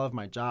 and all of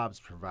my jobs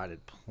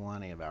provided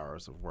plenty of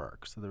hours of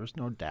work, so there was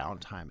no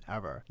downtime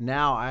ever.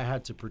 Now I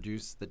had to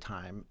produce the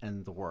time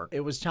and the work.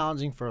 It was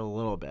challenging for a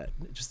little bit,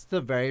 just at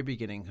the very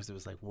beginning, because it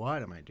was like,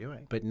 what am I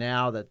doing? But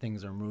now that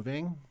things are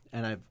moving,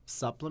 and I've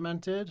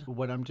supplemented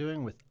what I'm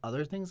doing with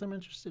other things I'm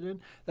interested in.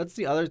 That's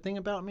the other thing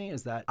about me,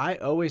 is that I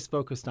always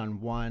focused on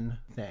one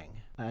thing.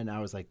 And I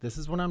was like, this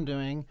is what I'm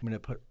doing. I'm going to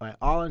put my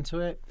all into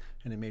it.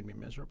 And it made me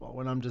miserable.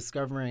 When I'm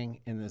discovering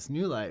in this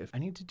new life, I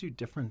need to do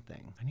different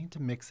things. I need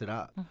to mix it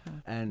up.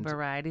 And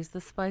variety's the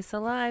spice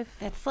of life.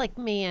 That's like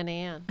me and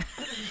Ann.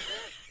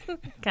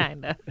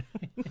 Kind of.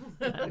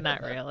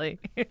 Not really.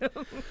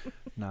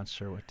 not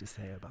sure what to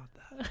say about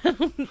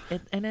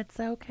that. And it's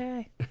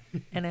okay.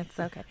 And it's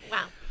okay.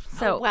 Wow.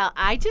 So, well,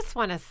 I just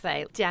want to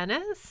say,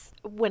 Denis,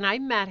 when I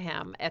met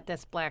him at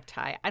this black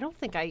tie, I don't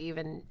think I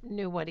even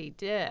knew what he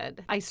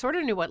did. I sort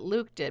of knew what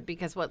Luke did,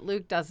 because what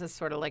Luke does is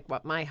sort of like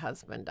what my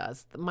husband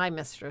does, my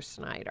Mr.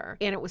 Snyder.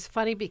 And it was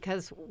funny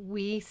because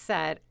we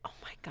said, oh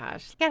my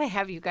gosh, got to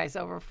have you guys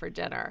over for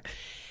dinner.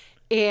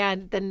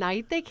 And the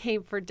night they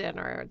came for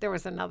dinner, there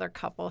was another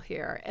couple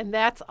here. And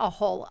that's a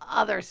whole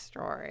other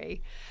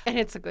story. And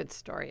it's a good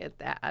story at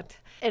that.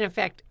 And in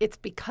fact, it's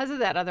because of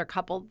that other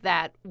couple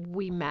that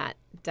we met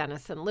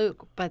Denis and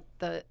Luke. But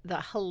the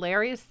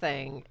hilarious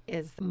thing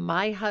is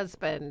my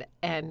husband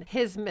and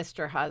his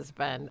Mr.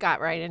 Husband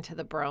got right into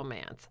the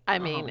bromance. I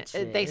mean,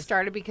 they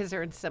started because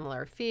they're in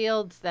similar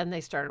fields. Then they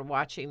started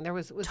watching. There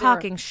was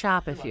talking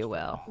shop, if you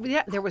will.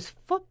 Yeah, there was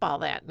football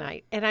that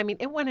night. And I mean,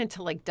 it went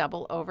into like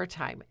double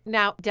overtime.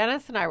 Now,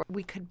 Denis and I,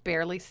 we could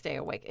barely stay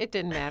awake. It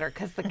didn't matter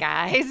because the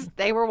guys,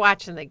 they were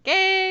watching the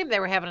game. They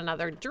were having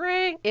another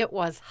drink. It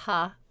was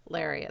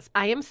hilarious.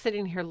 I am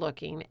sitting here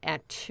looking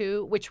at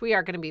which we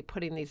are going to be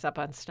putting these up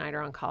on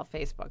Snyder On Call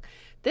Facebook,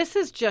 This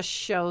is just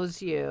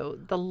shows you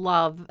the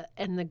love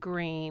and the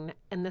green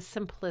and the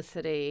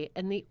simplicity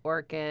and the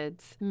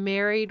orchids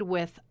married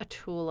with a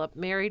tulip,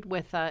 married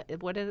with a,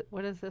 what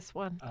is this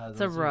one?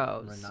 It's a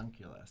rose.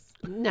 Ranunculus.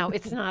 No,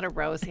 it's not a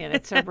rose, Ann.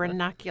 It's a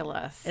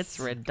ranunculus. It's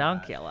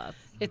redunculous.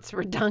 It's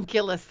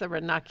redunculus, the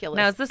ranunculus.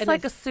 Now, is this And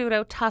like a it's-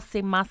 pseudo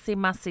tussy,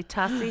 mussy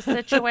tussy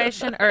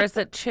situation, or is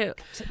it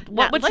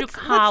what would you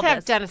call Let's have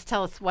this? Dennis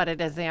tell us what it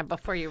is, Ann,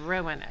 before you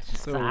ruin it.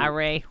 So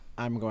Sorry.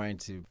 I'm going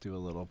to do a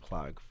little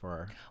plug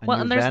for a Well,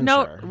 new and there's venture.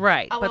 no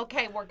right. Oh, but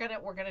okay. We're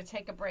gonna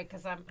take a break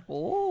because I'm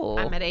Ooh.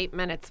 at 8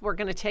 minutes. We're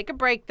gonna take a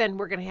break. Then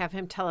we're gonna have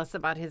him tell us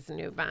about his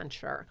new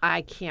venture.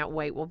 I can't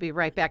wait. We'll be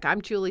right back.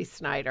 I'm Julie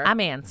Snyder.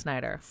 I'm Ann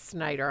Snyder.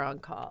 Snyder on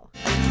Call.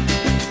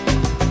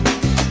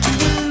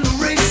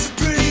 Race a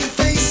pretty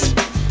face,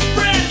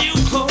 brand new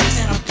clothes,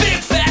 and a big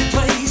fat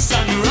place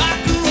on your rock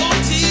and roll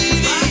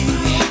TV.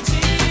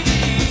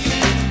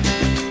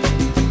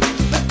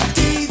 But the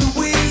day the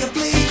way I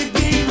play the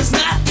game is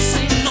not the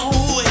same, no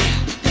way.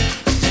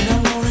 Then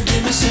I wanna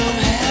get me so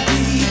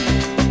happy.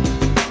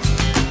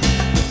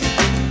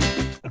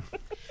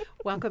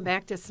 Welcome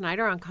back to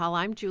Snyder on Call.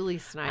 I'm Julie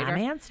Snyder. I'm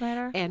Ann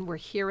Snyder. And we're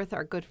here with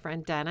our good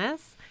friend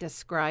Denis,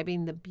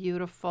 describing the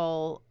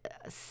beautiful,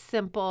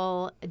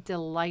 simple,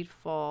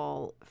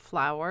 delightful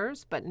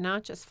flowers, but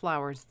not just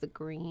flowers, the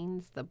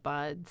greens, the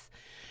buds.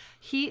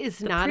 He is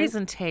The not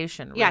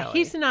presentation, really. Yeah,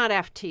 he's not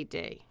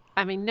FTD.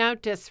 I mean, no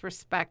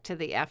disrespect to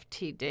the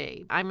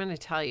FTD. I'm going to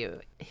tell you,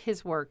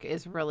 his work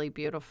is really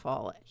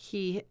beautiful.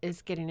 He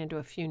is getting into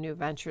a few new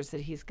ventures that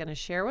he's going to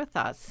share with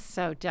us.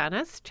 So,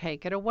 Dennis,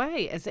 take it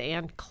away as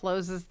Ann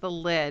closes the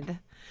lid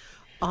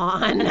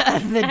on the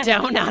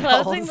donut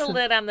Closing holes. the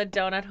lid on the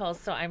donut hole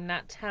so I'm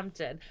not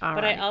tempted. All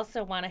but right. I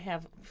also want to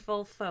have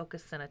full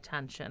focus and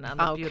attention on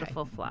the Okay.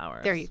 beautiful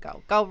flowers. There you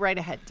go. Go right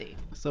ahead, Dee.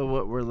 So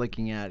what we're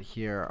looking at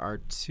here are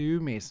 2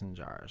 mason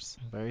jars.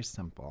 Very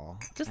simple.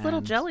 Just little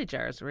And- jelly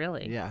jars,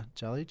 really. Yeah,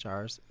 jelly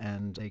jars,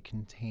 and they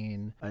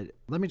contain.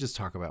 Let me just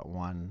talk about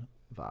one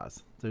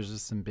vase. There's a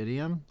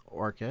cymbidium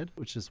orchid,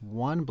 which is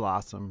one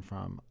blossom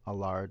from a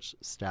large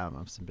stem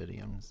of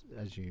cymbidiums.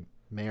 As you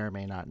may or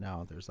may not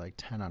know, there's like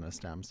 10 on a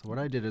stem. So what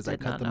I did is I Did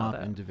cut not them know off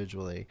that.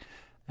 individually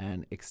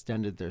and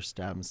extended their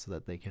stems so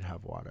that they could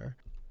have water.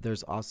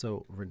 There's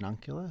also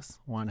ranunculus.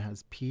 One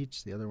has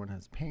peach, the other one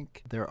has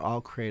pink. They're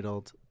all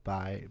cradled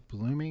by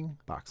blooming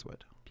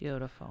boxwood.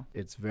 Beautiful.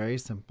 It's very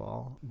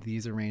simple.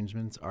 These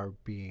arrangements are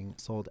being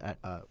sold at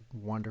a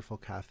wonderful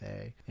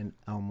cafe in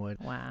Elmwood,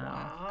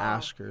 Wow.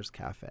 Asker's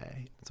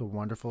Cafe. It's a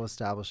wonderful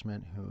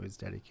establishment who is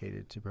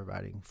dedicated to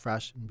providing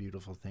fresh and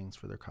beautiful things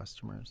for their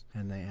customers.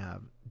 And they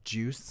have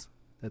juice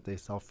that they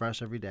sell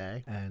fresh every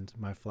day, and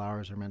my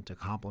flowers are meant to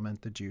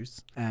complement the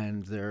juice.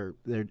 And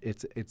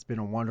it's been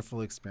a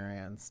wonderful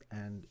experience,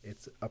 and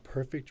it's a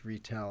perfect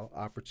retail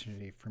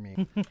opportunity for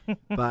me.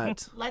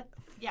 But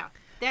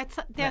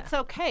That's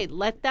okay.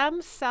 Let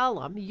them sell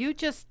them. You're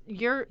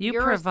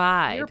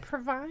provide. You're a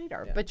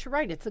provider. But you're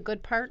right. It's a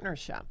good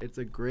partnership. it's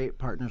a great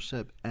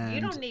partnership, and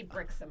You don't need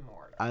bricks and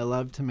mortar. I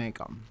love to make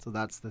them, so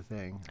that's the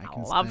thing. I I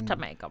can love to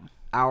spend make them.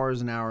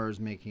 hours and hours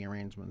making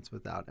arrangements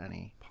without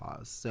any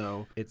pause.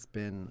 So it's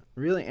been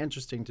really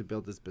interesting to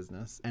build this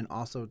business, and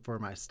also for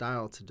my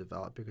style to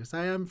develop, because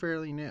I am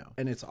fairly new.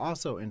 And it's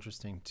also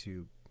interesting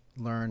to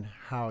learn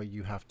how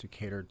you have to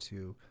cater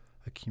to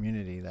a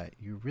community that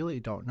you really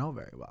don't know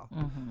very well.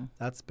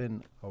 That's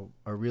been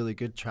a really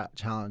good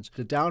challenge.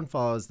 The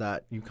downfall is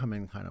that you come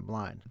in kind of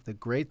blind. The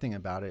great thing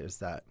about it is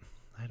that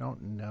I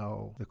don't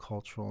know the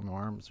cultural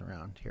norms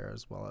around here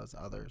as well as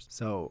others.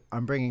 So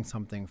I'm bringing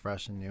something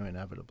fresh and new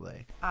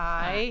inevitably.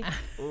 I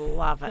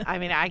love it.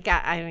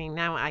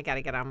 Now I got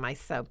to get on my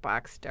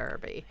soapbox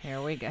derby.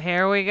 Here we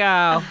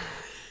go.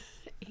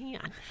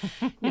 And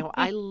no,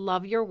 I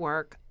love your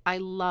work. I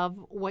love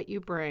what you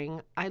bring.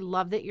 I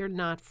love that you're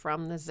not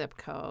from the zip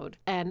code.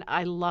 And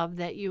I love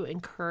that you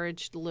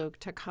encouraged Luke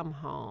to come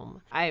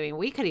home.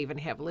 We could even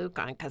have Luke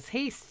on because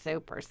he's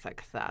super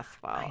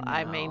successful.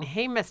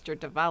 Hey, Mr.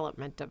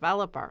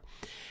 Developer.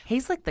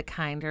 He's like the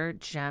kinder,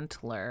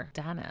 gentler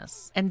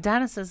Dennis. And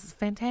Dennis is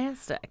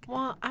fantastic.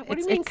 Well, what do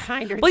you mean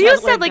kinder? Well, you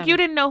gentler said like than- you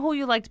didn't know who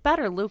you liked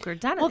better, Luke or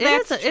Dennis. Well,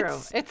 It that's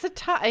is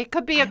true. It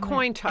could be a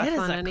coin toss it is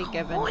on a any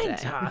given coin day.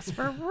 toss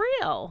for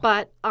real.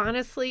 But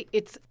honestly,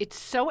 it's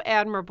so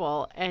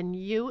admirable. And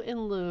you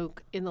and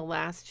Luke, in the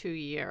last 2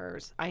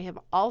 years, I have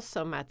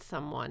also met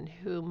someone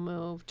who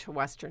moved to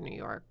Western New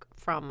York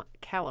from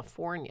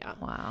California.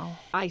 Wow.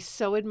 I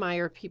so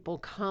admire people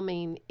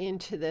coming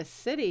into this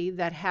city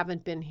that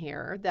haven't been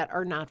here, that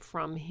are not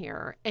from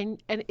here.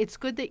 And it's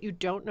good that you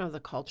don't know the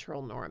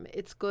cultural norm.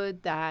 It's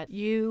good that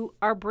you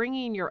are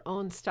bringing your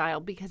own style,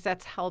 because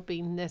that's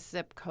helping this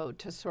zip code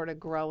to sort of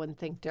grow and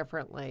think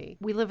differently.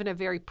 We live in a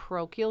very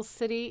parochial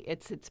city.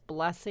 It's its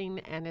blessing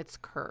and its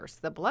curse.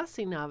 The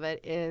blessing of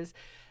it is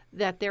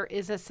that there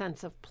is a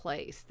sense of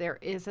place. There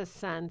is a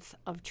sense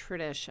of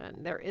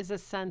tradition. There is a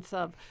sense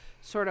of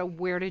sort of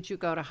where did you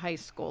go to high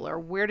school or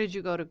where did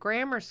you go to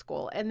grammar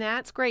school? And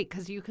that's great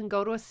because you can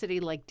go to a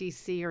city like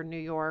D.C. or New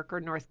York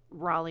or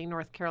Raleigh,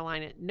 North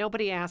Carolina.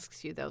 Nobody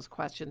asks you those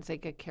questions. They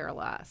could care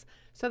less.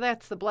 So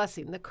that's the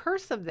blessing. The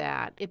curse of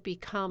that, it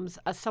becomes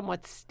a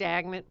somewhat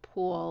stagnant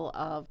pool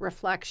of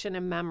reflection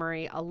and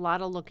memory, a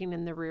lot of looking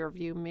in the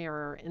rearview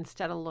mirror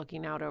instead of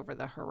looking out over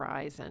the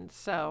horizon.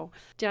 So,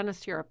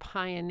 Denis, you're a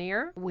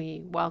pioneer.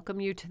 We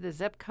welcome you to the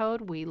Zip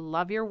Code. We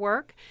love your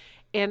work.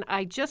 And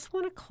I just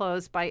want to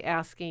close by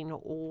asking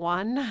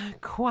one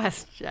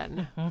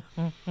question.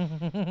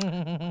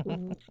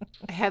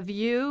 Have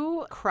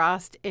you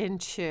crossed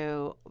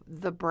into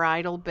the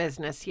bridal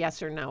business,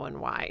 yes or no, and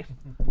why?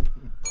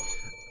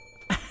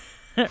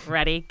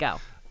 Ready, go.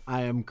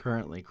 I am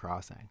currently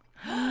crossing.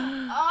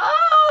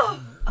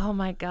 Oh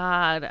my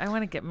God. I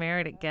want to get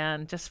married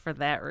again just for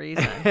that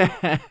reason.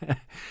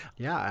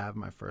 Yeah, I have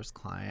my first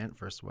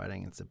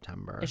wedding in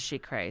September. Is she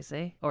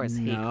crazy? Or is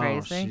he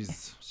crazy?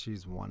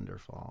 She's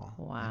wonderful.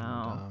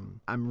 Wow. And,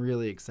 I'm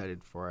really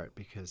excited for it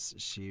because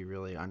she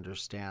really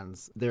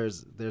understands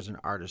there's an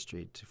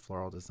artistry to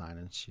floral design,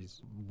 and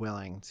she's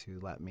willing to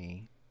let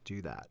me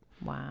do that.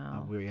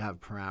 Wow. We have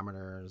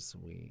parameters.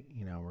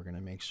 We're going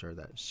to make sure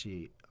that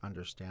she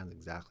understands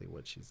exactly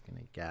what she's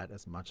going to get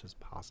as much as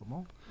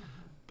possible.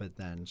 But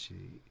then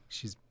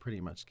she's pretty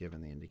much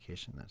given the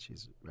indication that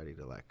she's ready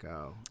to let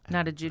go.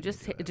 Now,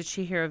 did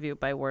she hear of you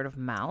by word of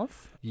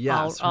mouth?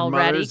 Yes, her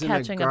already mother's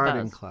catching in a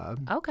garden buzz.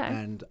 club. Okay.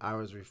 And I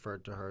was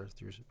referred to her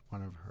through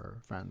one of her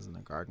friends in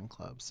the garden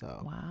club.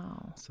 So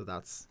Wow. So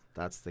that's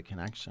the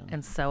connection.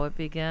 And so it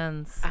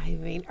begins. I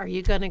mean, are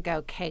you going to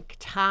go cake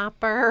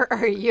topper?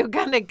 Are you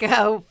going to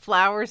go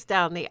flowers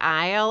down the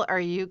aisle? Are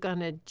you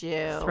going to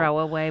do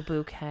Throwaway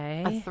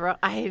bouquet.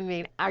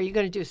 Are you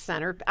going to do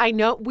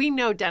we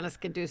know Denis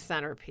can do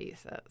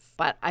centerpieces,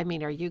 but I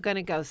mean, are you going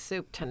to go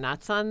soup to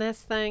nuts on this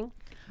thing?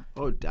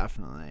 Oh,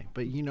 definitely.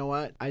 But you know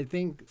what? I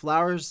think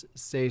flowers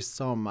say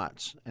so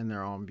much in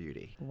their own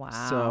beauty.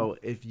 Wow. So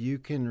if you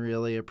can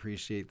really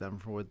appreciate them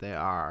for what they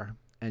are,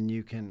 and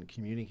you can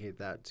communicate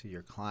that to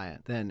your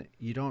client, then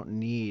you don't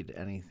need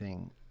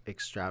anything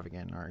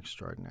extravagant or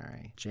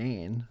extraordinary.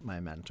 Jane, my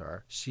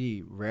mentor,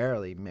 she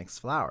rarely mixed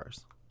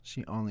flowers.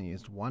 She only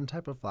used one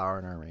type of flower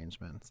in her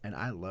arrangements, and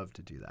I love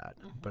to do that.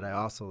 But I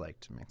also like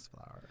to mix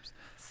flowers.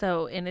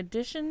 So in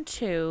addition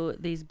to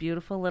these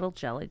beautiful little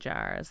jelly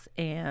jars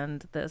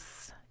and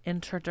this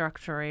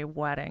introductory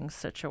wedding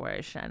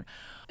situation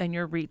and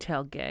your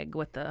retail gig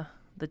with the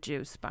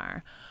juice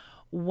bar,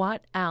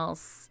 what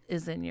else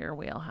is in your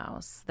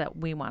wheelhouse that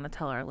we want to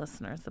tell our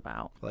listeners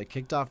about? Well, I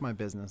kicked off my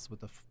business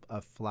with a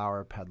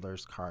flower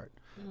peddler's cart,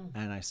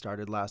 and I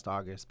started last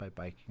August by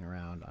biking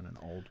around on an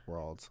old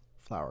world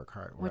flower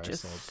cart, which I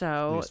is sold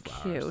so loose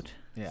flowers. cute.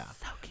 Yeah,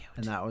 so cute.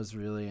 And that was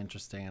really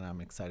interesting, and I'm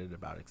excited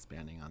about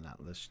expanding on that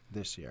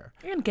this year.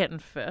 And getting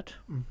fit.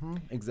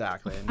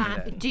 Exactly. I need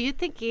it. Do you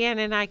think Ian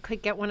and I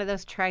could get one of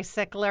those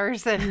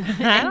tricyclers and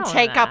don't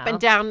take up know. and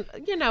down,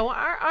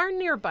 our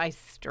nearby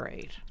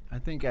street? I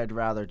think I'd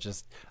rather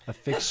just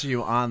affix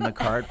you on the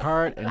cart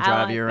part and I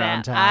drive like you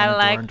around that. town I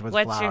like adorned with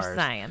what flowers. you're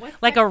saying.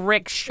 Like a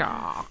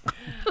rickshaw.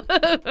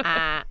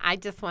 I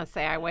just want to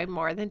say I weigh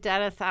more than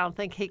Denis. I don't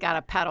think he got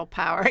a pedal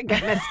power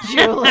against Miss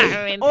Julie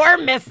I mean, or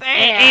Miss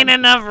Ann. Ain't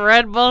enough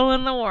Red Bull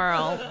in the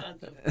world.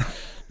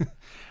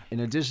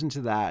 In addition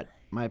to that,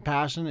 my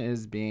passion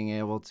is being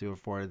able to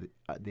afford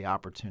the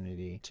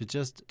opportunity to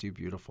just do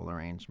beautiful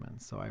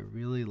arrangements. So I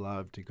really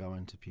love to go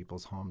into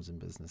people's homes and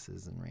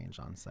businesses and arrange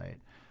on site.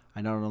 I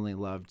not only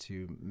love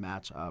to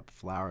match up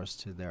flowers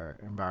to their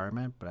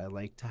environment, but I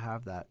like to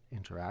have that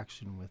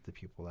interaction with the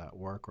people that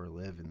work or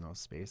live in those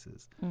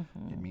spaces.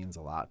 It means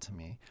a lot to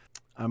me.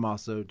 I'm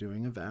also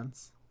doing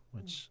events,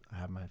 which I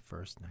have my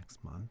first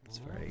next month. It's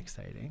very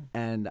exciting.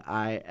 And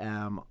I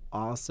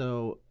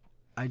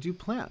do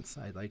plants.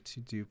 I like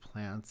to do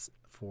plants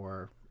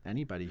for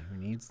anybody who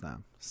needs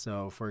them.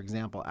 So, for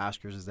example,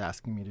 Asker's is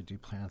asking me to do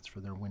plants for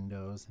their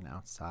windows and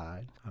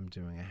outside. I'm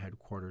doing a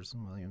headquarters in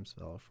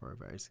Williamsville for a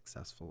very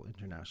successful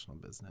international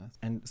business.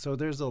 And so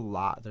there's a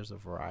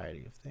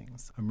variety of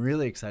things. I'm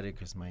really excited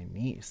because my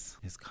niece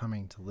is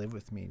coming to live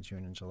with me in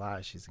June and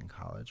July. She's in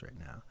college right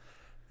now.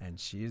 And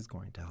she is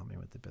going to help me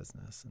with the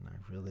business. And I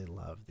really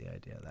love the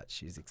idea that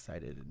she's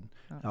excited, and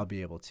I'll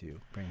be able to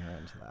bring her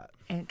into that.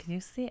 And can you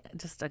see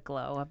just a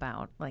glow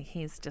about, like,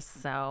 he's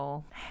just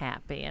so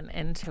happy and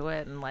into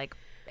it and, like,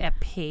 at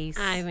peace?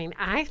 I mean,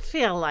 I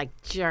feel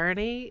like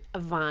Journey.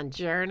 This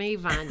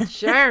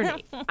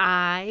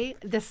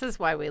is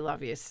why we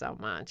love you so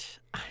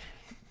much.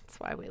 That's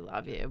why we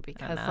love you,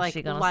 because like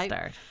she gonna life.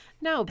 start.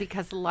 No,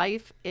 because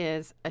life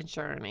is a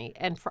journey.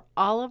 And for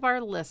all of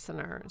our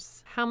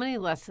listeners, how many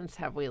lessons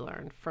have we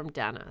learned from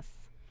Denis?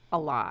 A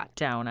lot.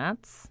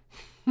 Donuts,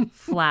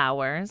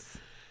 flowers,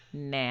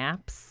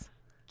 naps,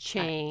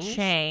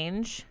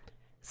 Change.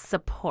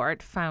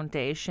 Support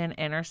Foundation,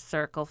 Inner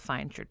Circle,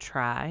 Find Your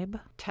Tribe.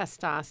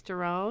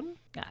 Testosterone,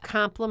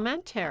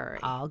 complimentary.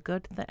 All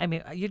good things. I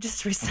mean, you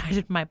just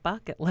recited my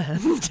bucket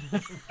list.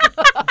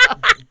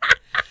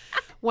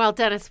 Well,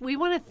 Dennis, we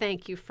want to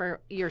thank you for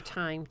your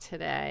time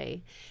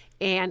today.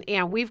 And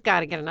we've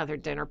got to get another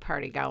dinner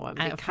party going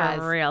because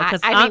for real,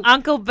 because I mean,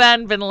 Uncle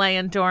Ben been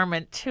laying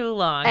dormant too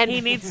long, and he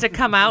needs to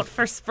come out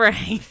for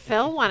spring.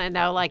 Phil want to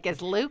know, like,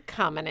 is Luke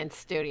coming in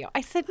studio?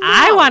 I said, no.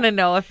 I want to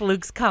know if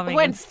Luke's coming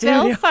When in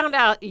studio. Phil found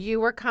out you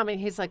were coming,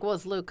 he's like, well,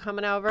 is Luke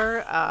coming over?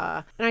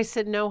 And I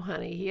said, no,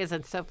 honey, he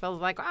isn't. So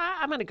Phil's like,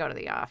 I'm going to go to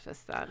the office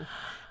then.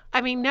 I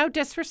mean, no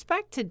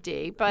disrespect to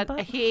Dee, but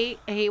he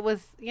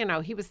was,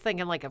 he was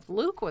thinking like if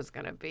Luke was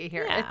going to be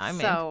here. Yeah, it's I mean,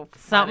 so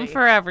something funny.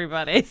 for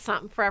everybody.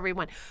 Something for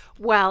everyone.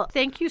 Well,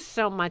 thank you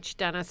so much,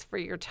 Dennis, for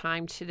your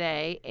time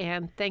today.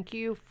 And thank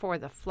you for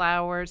the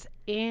flowers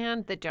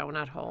and the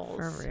donut holes.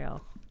 For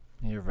real.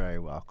 You're very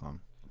welcome.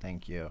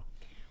 Thank you.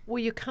 Will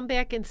you come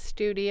back in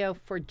studio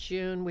for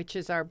June, which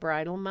is our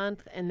bridal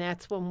month? And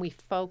that's when we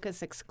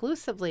focus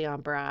exclusively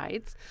on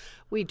brides.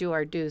 We do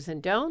our do's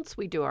and don'ts.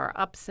 We do our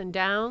ups and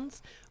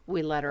downs.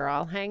 We let her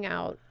all hang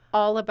out,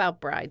 all about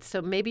brides.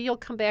 So maybe you'll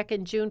come back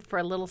in June for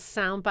a little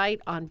soundbite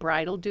on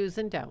bridal do's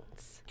and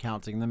don'ts.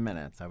 Counting the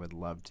minutes. I would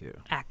love to.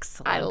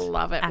 Excellent. I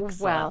love it. Excellent.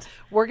 Well,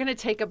 we're going to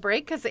take a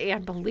break because,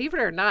 Anne, believe it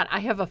or not, I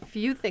have a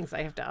few things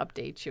I have to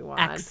update you on.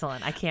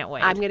 Excellent. I can't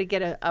wait. I'm going to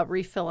get a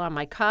refill on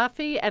my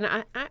coffee, and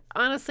I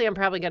honestly, I'm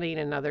probably going to eat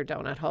another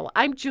donut hole.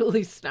 I'm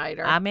Julie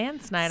Snyder. I'm Ann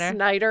Snyder.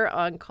 Snyder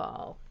on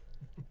Call.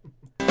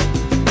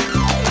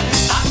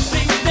 I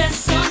think there's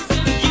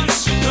something you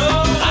should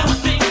know. I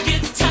think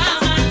it's time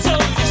I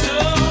told you so.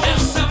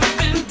 There's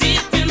something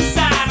deep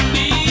inside of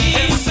me.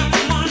 There's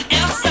someone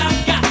else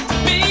I've got to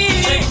be.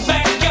 Take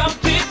back your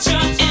picture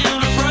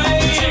in a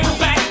frame. Take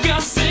back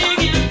your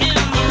singing in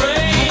the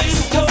rain.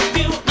 Just hope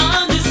you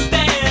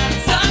understand.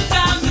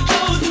 Sometimes the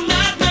clothes do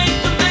not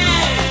make the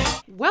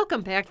man.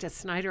 Welcome back to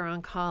Snyder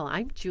on Call.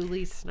 I'm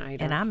Julie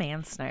Snyder. And I'm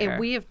Ann Snyder. And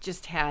we have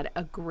just had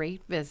a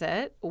great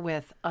visit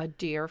with a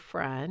dear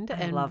friend.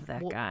 I love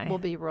that guy. We'll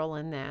be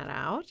rolling that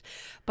out.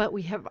 But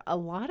we have a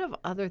lot of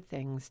other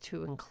things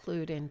to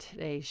include in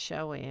today's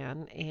show,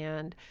 Anne.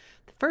 And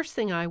the first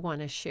thing I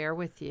want to share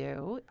with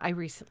you, I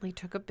recently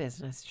took a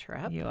business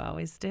trip. You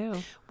always do.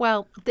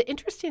 Well, the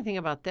interesting thing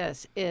about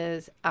this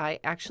is I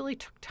actually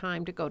took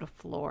time to go to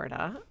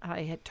Florida.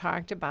 I had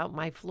talked about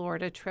my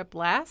Florida trip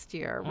last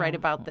year, right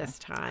about this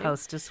time.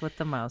 Hostess with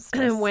the most.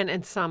 I went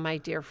and saw my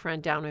dear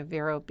friend down in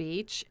Vero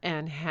Beach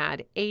and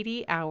had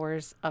 80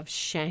 hours of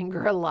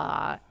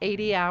Shangri-La,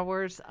 80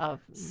 hours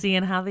of...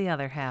 Seeing how the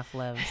other half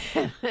lives.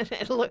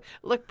 It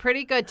looked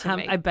pretty good to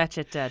me. I bet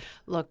you it did.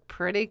 Looked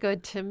pretty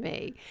good to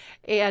me.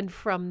 And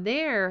from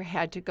there,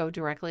 had to go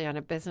directly on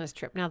a business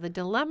trip. Now, the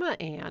dilemma,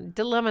 Anne,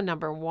 dilemma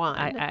number one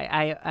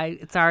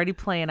It's already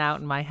playing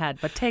out in my head,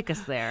 but take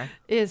us there.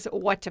 is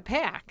what to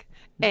pack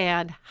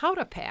and how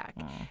to pack.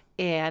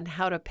 And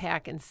how to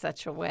pack in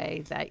such a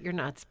way that you're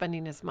not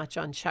spending as much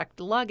on checked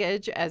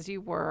luggage as you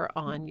were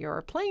on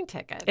your plane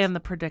ticket. And the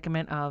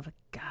predicament of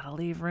gotta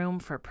leave room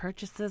for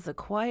purchases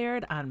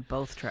acquired on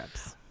both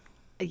trips.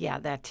 Yeah,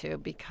 that too,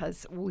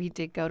 because we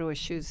did go to a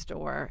shoe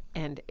store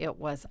and it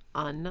was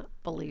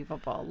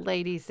unbelievable.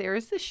 Ladies, there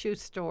is a shoe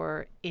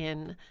store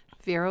in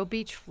Vero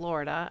Beach,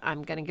 Florida.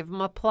 I'm going to give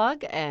them a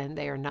plug, and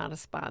they are not a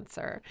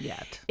sponsor.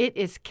 Yet. It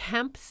is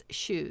Kemp's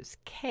Shoes.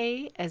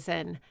 K as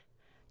in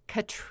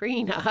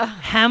Katrina.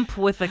 Hemp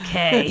with a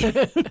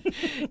K.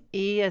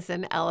 E as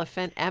in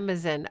elephant. M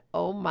as in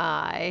oh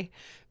my.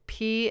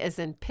 P as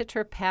in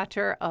pitter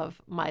patter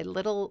of my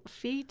little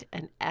feet.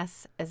 And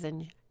S as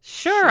in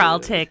Sure, I'll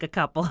shoes. take a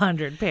couple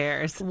hundred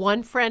pairs.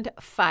 One friend,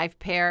 5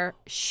 pair,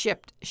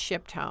 shipped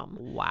home.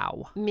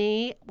 Wow.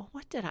 Me,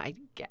 what did I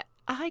get?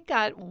 I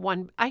got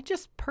one. I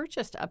just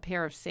purchased a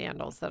pair of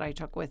sandals that I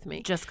took with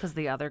me. Just because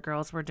the other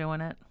girls were doing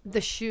it?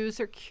 The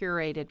shoes are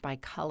curated by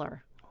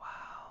color.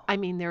 I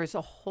mean, there's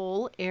a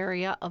whole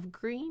area of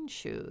green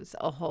shoes,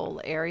 a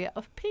whole area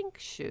of pink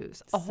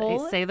shoes,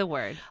 Say the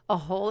word. a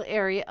whole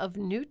area of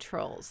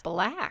neutrals,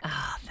 black,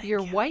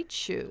 your white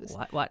shoes,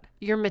 What?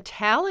 your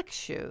metallic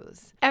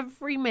shoes,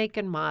 every make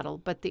and model.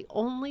 But the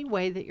only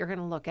way that you're going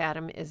to look at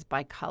them is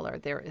by color.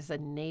 There is a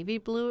navy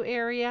blue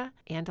area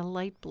and a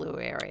light blue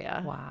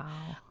area. Wow.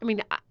 I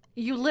mean,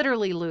 you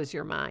literally lose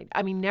your mind.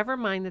 I mean, never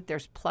mind that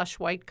there's plush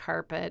white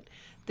carpet,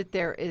 that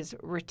there is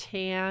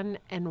rattan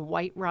and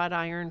white wrought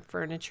iron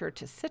furniture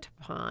to sit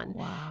upon.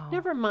 Wow.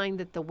 Never mind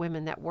that the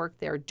women that work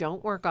there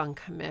don't work on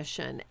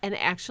commission and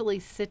actually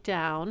sit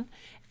down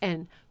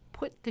and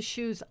put the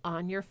shoes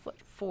on your foot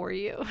for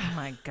you. Oh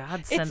my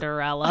God,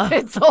 Cinderella.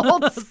 It's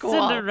old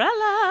school.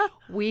 Cinderella.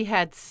 We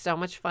had so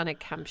much fun at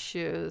Kemp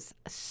Shoes.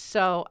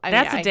 So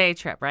That's a day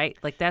trip, right?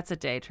 Like that's a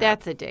day trip.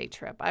 That's a day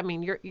trip. I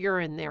mean, you're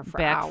in there for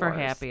Back hours. for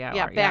happy hour,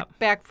 Yeah, yep.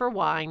 back for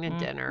wine and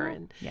dinner,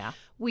 and Yeah.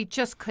 we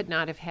just could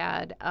not have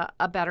had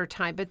a better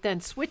time. But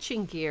then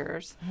switching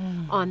gears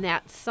on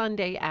that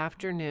Sunday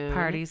afternoon,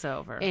 Party's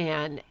over.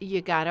 and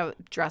you got to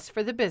dress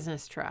for the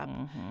business trip.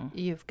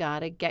 You've got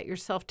to get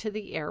yourself to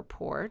the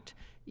airport. airport.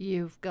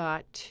 You've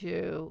got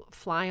to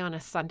fly on a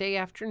Sunday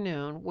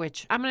afternoon,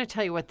 which I'm going to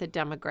tell you what the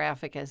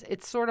demographic is.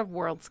 It's sort of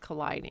worlds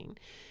colliding.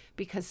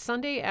 Because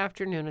Sunday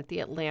afternoon at the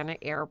Atlanta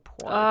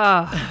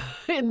airport,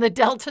 in the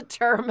Delta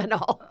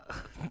terminal,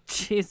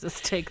 Jesus,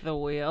 take the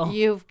wheel.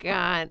 you've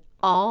got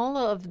all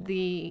of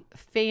the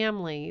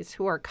families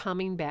who are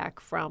coming back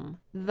from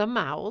the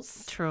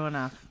Mouse True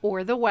enough.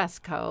 or the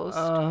West Coast.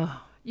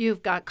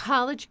 You've got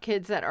college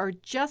kids that are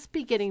just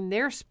beginning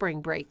their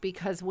spring break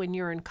because when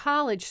you're in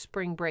college,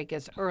 spring break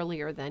is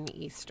earlier than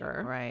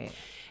Easter. Right.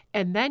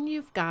 And then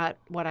you've got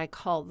what I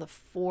call the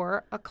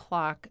 4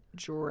 o'clock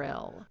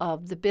drill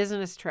of the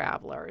business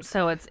travelers.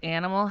 So it's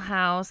Animal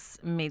House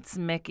meets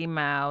Mickey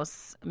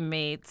Mouse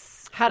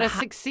meets How to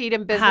succeed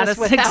in business how to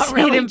without succeed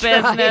really in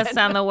business trying.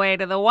 on the way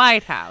to the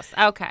White House.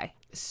 Okay.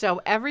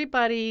 So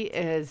everybody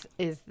is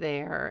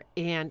there.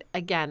 And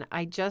again,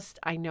 I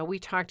know we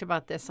talked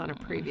about this on a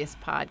previous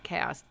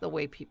podcast, the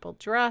way people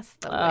dress,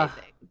 the way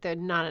there are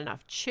not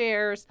enough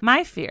chairs.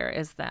 My fear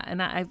is that,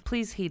 and I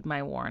please heed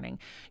my warning,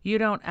 you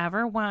don't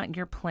ever want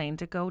your plane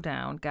to go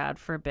down, God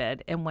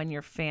forbid, and when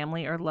your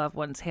family or loved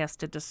ones has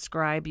to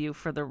describe you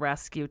for the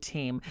rescue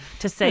team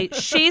to say,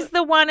 she's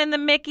the one in the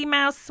Mickey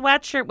Mouse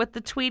sweatshirt with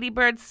the Tweety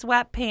Bird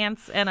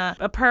sweatpants and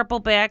a purple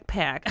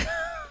backpack.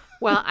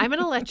 Well, I'm going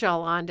to let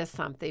y'all on to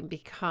something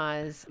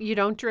because you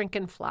don't drink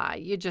and fly.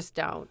 You just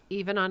don't,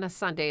 even on a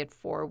Sunday at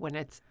 4 when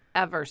it's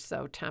ever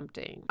so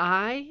tempting.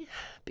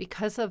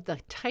 Because of the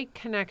tight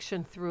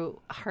connection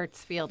through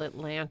Hartsfield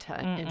Atlanta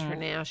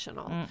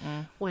International,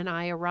 when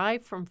I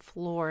arrived from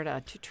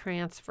Florida to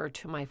transfer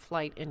to my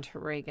flight into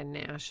Reagan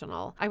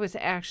National, I was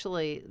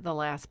actually the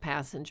last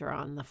passenger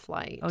on the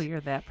flight. Oh, you're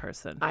that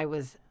person. I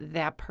was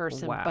that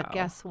person. Wow. But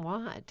guess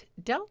what?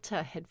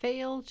 Delta had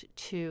failed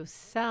to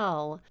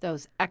sell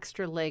those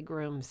extra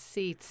legroom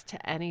seats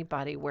to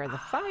anybody where the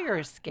fire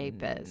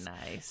escape is.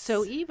 Nice.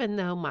 So even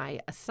though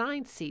my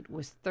assigned seat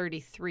was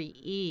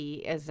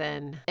 33E, as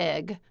in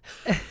egg,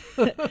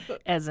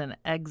 As an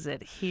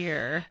exit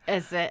here.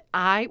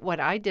 what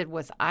I did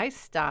was I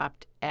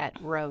stopped at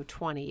row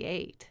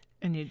 28.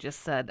 And you just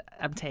said,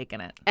 I'm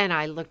taking it. And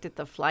I looked at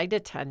the flight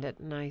attendant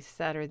and I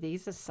said, are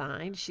these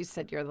assigned? She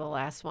said, you're the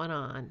last one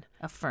on.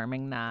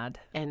 Affirming nod.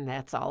 And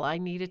that's all I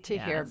needed to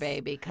hear, Yes.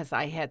 baby, because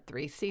I had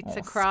 3 seats Well,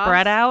 across.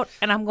 Spread out,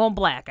 and I'm going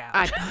black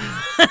out.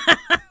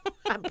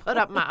 I put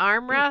up my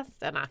armrest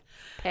and I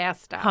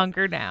passed out.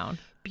 Hunker down.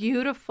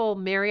 Beautiful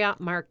Marriott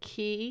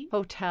Marquis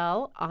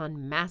Hotel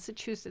on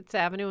Massachusetts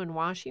Avenue in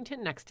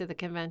Washington next to the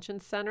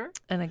convention center.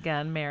 And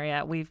again,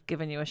 Marriott, we've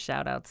given you a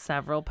shout out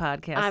several I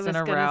podcasts was in a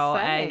gonna row.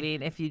 say. I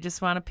mean, if you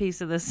just want a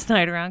piece of this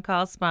Snyder On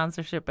Call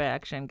sponsorship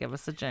action, give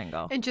us a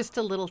jingle. And just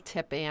a little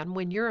tip, Ann,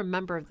 when you're a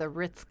member of the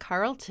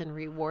Ritz-Carlton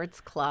Rewards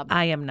Club,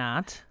 I am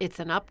not. it's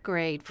an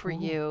upgrade for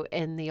you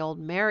in the old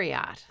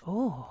Marriott.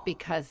 Oh,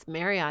 Because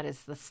Marriott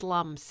is the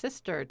slum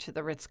sister to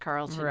the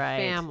Ritz-Carlton Right.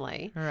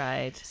 family.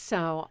 right.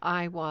 So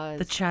I was...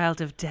 The child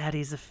of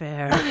daddy's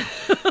affair.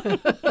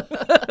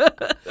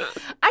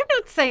 I'm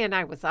not saying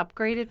I was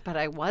upgraded, but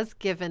I was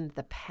given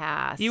the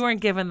pass. You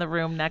weren't given the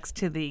room next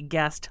to the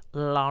guest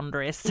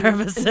laundry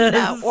services.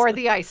 No, or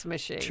the ice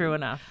machine. True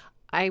enough.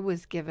 I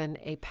was given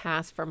a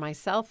pass for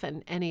myself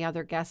and any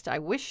other guest I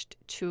wished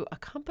to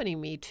accompany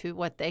me to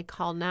what they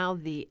call now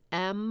the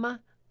M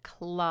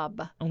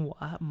Club.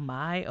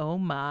 My, oh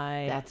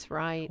my. That's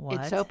right. What?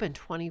 It's open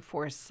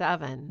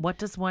 24/7. What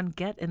does one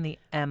get in the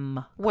M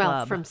Club?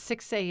 Well, from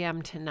 6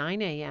 a.m. to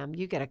 9 a.m.,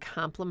 you get a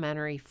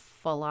complimentary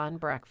full-on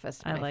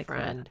breakfast, my I like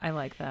friend. that. I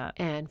like that.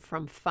 And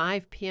from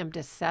 5 p.m.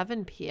 to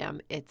 7 p.m.,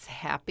 it's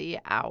happy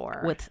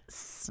hour. With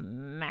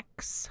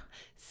snacks.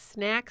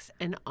 Snacks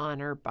and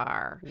honor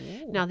bar.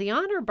 Now, the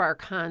honor bar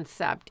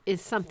concept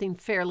is something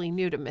fairly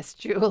new to Miss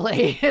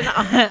Julie.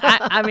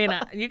 I mean,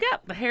 you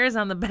got the hairs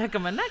on the back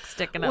of my neck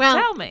sticking up. Well,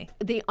 Tell me.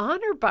 The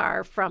honor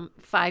bar from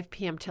 5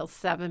 p.m. till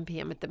 7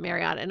 p.m. at the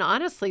Marriott. And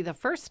honestly, the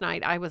first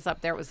night I was up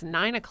there, it was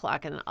 9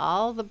 o'clock, and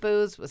all the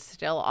booze was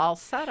still all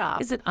set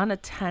up. Is it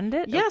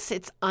unattended? Yes,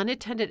 it's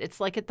unattended. It's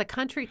like at the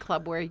country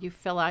club where you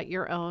fill out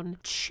your own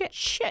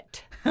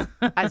shit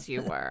as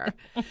you were.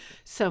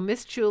 So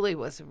Miss Julie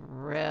was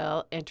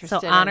real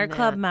interested So Honor in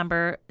Club that.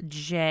 member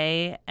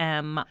JMRH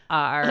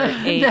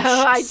No,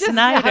 I just-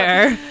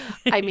 Snyder.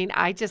 I mean,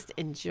 I just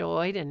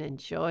enjoyed and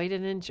enjoyed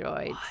and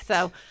enjoyed.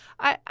 So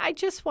I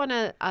just want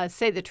to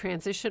say the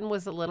transition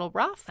was a little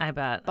rough, I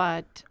bet.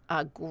 but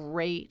a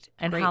great.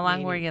 And great how long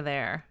meeting. were you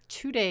there?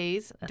 2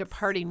 days,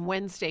 departing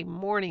Wednesday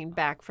morning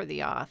back for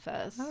the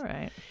office. All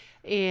right.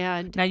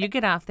 And Now you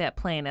get off that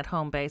plane at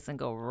home base and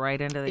go right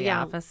into the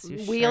office. You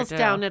wheels sure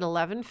do. down at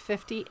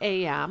 11:50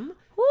 a.m.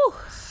 Whew.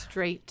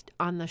 Straight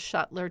on the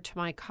shuttler to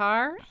my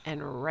car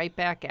and right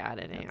back at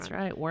it. That's Ann.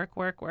 right. Work.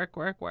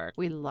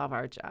 We love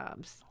our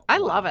jobs. I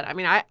love it. I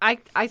mean,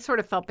 I sort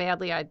of felt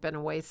badly I'd been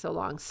away so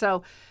long.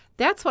 So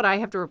that's what I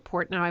have to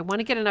report now. I want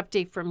to get an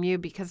update from you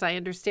because I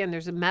understand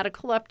there's a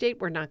medical update.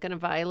 We're not going to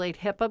violate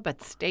HIPAA,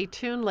 but stay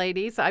tuned,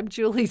 ladies. I'm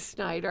Julie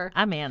Snyder.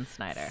 I'm Ann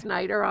Snyder.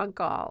 Snyder on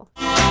Call.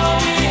 All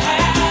we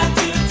have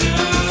to do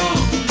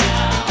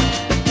now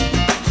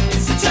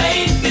is to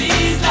take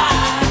these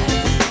lives.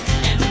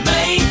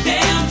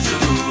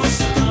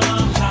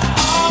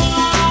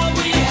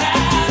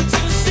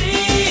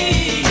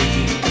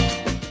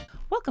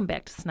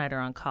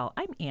 Snyder on Call.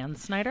 I'm Ann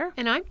Snyder.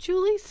 And I'm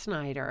Julie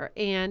Snyder.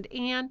 And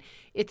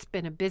it's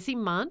been a busy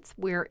month.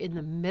 We're in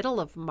the middle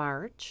of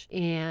March,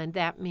 and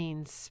that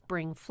means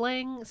spring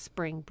fling,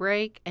 spring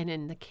break, and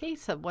in the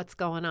case of what's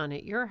going on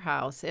at your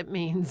house, it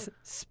means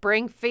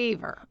spring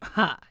fever.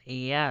 Ha,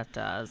 yeah, it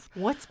does.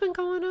 What's been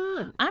going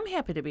on? I'm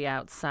happy to be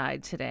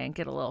outside today and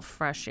get a little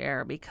fresh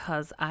air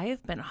because I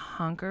have been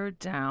hunkered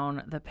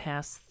down the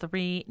past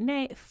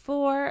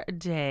 4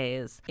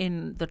 days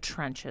in the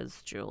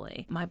trenches,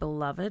 Julie. My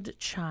beloved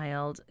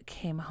child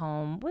came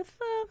home with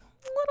a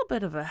little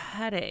bit of a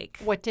headache.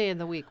 What day of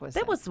the week was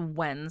That it? was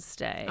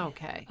Wednesday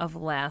of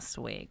last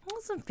week. I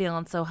wasn't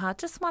feeling so hot.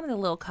 Just wanted a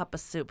little cup of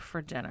soup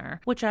for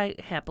dinner, which I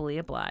happily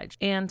obliged.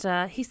 And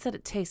he said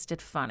it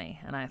tasted funny.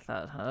 And I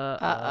thought,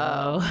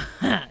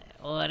 uh-oh.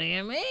 What do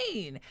you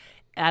mean?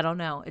 I don't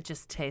know. It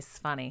just tastes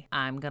funny.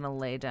 I'm going to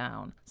lay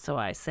down. So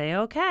I say,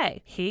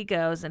 okay. He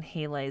goes and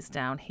he lays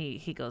down.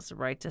 He goes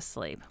right to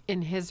sleep.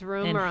 In his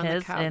room or on the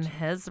couch? In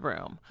his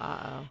room.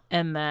 Uh-oh.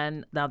 And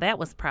then, now that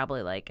was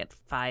probably like at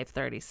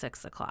 5:30,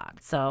 6 o'clock.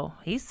 So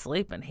he's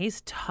sleeping.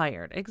 He's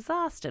tired,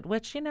 exhausted,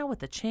 which, with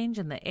the change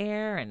in the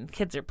air and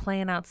kids are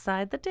playing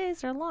outside, the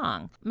days are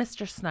long.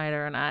 Mr.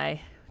 Snyder and I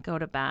go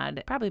to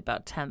bed probably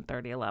about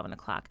 10:30, 11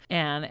 o'clock.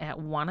 And at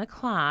 1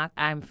 o'clock,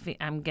 I'm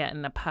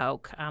getting a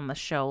poke on the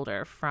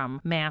shoulder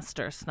from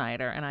Master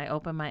Snyder. And I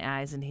open my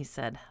eyes and he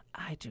said,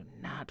 I do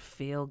not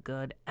feel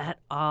good at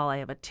all. I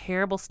have a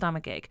terrible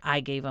stomach ache. I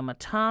gave him a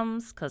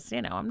Tums because,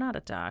 I'm not a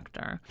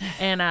doctor.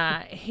 And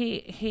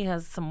he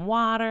has some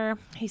water.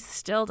 He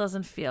still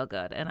doesn't feel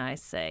good. And I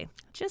say,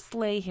 just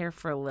lay here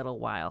for a little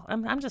while.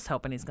 I'm just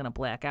hoping he's going to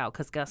black out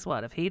because guess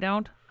what? If he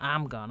don't,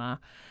 I'm gonna.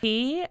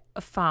 He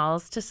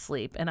falls to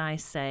sleep and I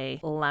say,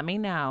 let me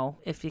know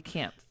if you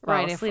can't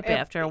fall asleep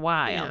after a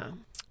while. Yeah.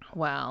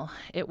 Well,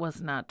 it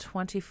was not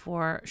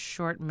 24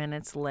 short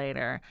minutes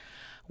later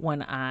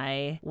when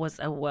I was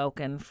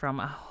awoken from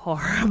a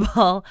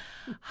horrible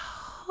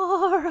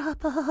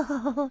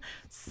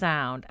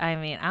sound. I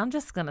mean, I'm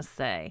just going to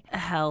say,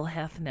 hell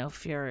hath no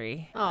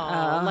fury.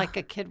 Oh, like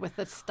a kid with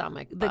a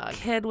stomach bug. The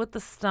kid with the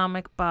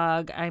stomach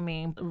bug. I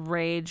mean,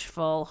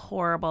 rageful,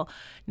 horrible.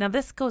 Now,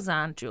 this goes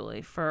on,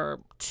 Julie,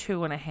 for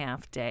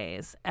 2.5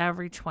 days,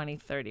 every 20,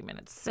 30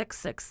 minutes.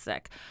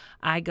 Sick.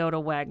 I go to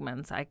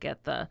Wegmans. I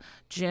get the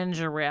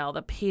ginger ale,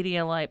 the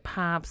Pedialyte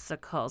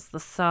popsicles, the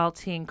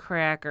saltine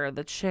cracker,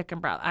 the chicken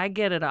broth. I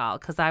get it all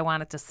because I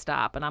want it to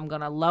stop, and I'm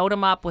going to load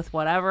them up with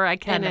whatever I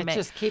can. And it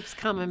just keeps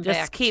coming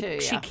back to you.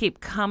 She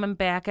keep coming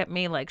back at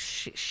me like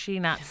she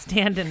not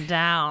standing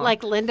down.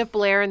 Like Linda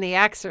Blair in The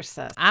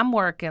Exorcist. I'm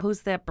working.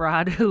 Who's that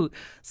broad who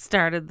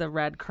started the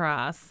Red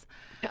Cross?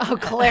 Oh,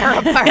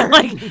 Clara Burton.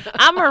 Like,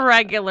 I'm a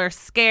regular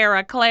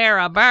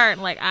Clara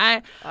Burton. Like,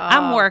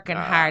 I'm working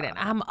hard and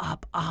I'm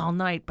up all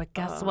night. But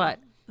guess what?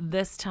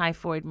 This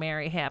Typhoid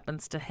Mary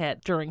happens to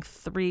hit during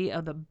 3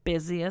 of the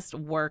busiest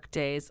work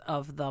days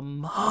of the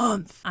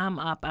month. I'm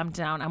up, I'm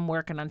down, I'm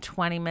working on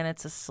 20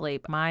 minutes of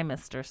sleep. My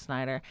Mr.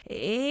 Snyder,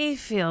 he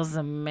feels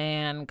a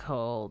man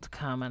cold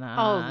coming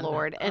on. Oh,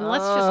 Lord. And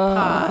let's just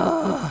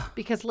pause.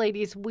 Because,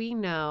 ladies, we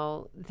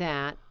know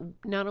that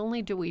not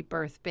only do we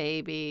birth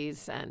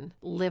babies and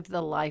live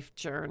the life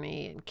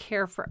journey and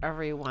care for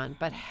everyone,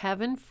 but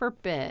heaven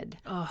forbid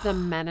the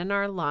men in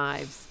our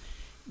lives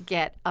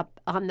get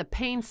up on the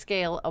pain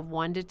scale of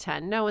 1 to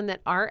 10, knowing that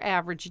our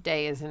average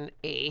day is an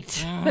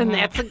 8, and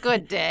that's a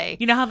good day.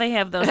 You know how they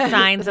have those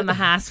signs in the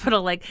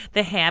hospital, like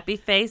the happy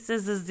face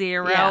is a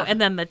 0, and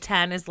then the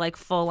 10 is like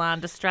full-on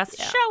distress?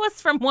 Yeah. Show us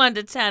from 1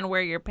 to 10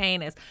 where your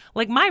pain is.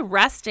 Like, my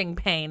resting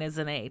pain is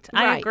an 8.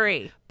 Right. I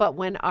agree. But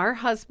when our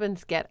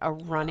husbands get a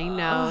runny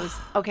nose,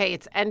 okay,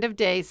 it's end of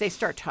days, they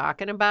start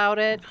talking about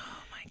it.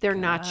 They're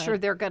not sure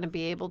they're going to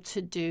be able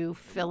to do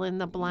fill in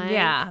the blank.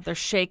 Yeah, they're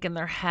shaking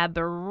their head.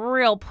 They're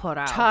real put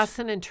out.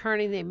 Tossing and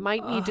turning. They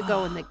might need to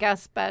go in the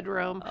guest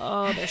bedroom.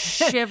 Oh, they're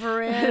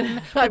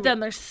shivering, but then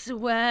they're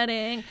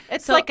sweating.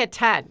 It's like a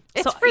 10.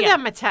 It's for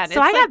them a 10.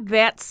 So I got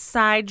that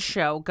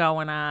sideshow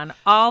going on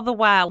all the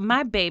while.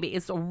 My baby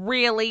is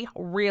really,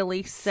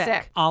 really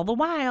sick. All the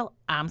while,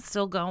 I'm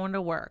still going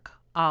to work.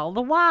 All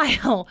the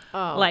while,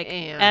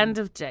 end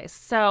of day.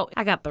 So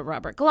I got the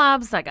rubber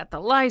gloves, I got the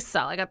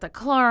Lysol, I got the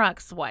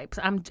Clorox wipes.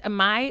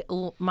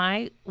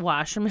 My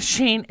washing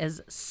machine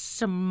is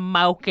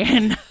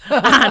smoking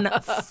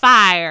on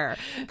fire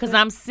because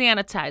I'm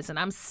sanitizing,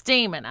 I'm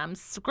steaming, I'm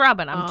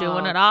scrubbing, I'm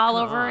doing it all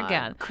over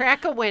again.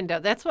 Crack a window.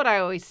 That's what I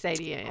always say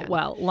to you, Ann.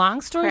 Well, long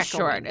story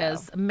short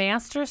is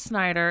Master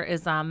Snyder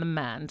is on the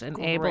mend and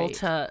able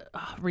to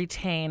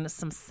retain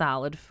some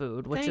solid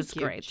food, which is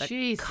great.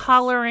 The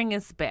coloring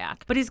is back.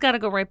 But he's got to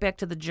go right back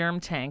to the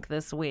germ tank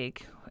this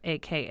week,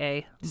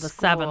 a.k.a. the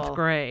 7th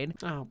grade.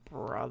 Oh,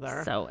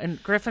 brother. So,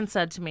 and Griffin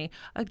said to me,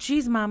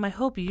 geez, Mom, I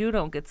hope you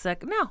don't get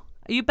sick. No,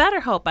 You better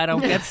hope I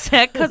don't get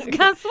sick, because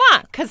guess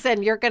what? Because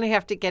then you're going to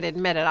have to get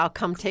admitted. I'll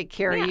come take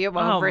care of you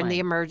over in the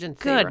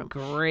emergency Good room.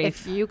 grief.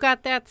 If you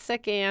got that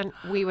sick, Ann,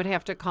 we would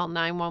have to call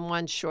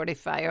 911 shorty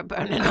fire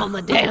burning on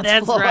the dance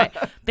That's floor. right.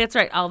 That's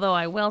right. Although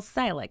I will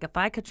say, like, if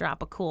I could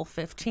drop a cool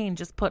 15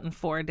 just putting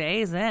 4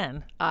 days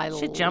in,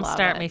 should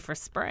jumpstart me for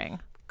spring.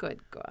 Good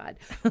God.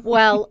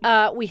 Well,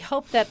 we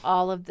hope that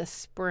all of the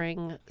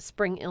spring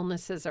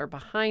illnesses are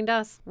behind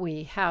us.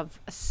 We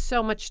have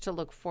so much to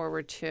look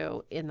forward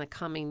to in the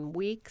coming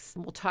weeks.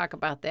 We'll talk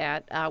about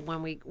that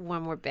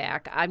when we're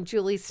back. I'm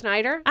Julie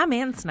Snyder. I'm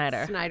Ann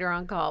Snyder. Snyder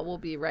on Call. We'll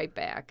be right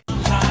back. All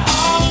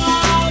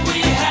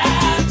we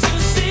have to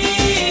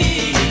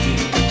see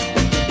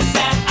is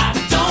that I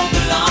don't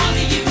belong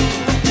to you,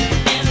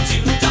 and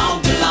you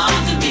don't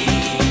belong to me.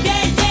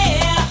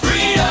 Yeah,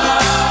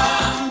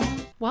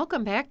 freedom.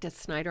 Welcome back to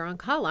Snyder on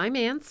Call. I'm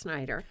Ann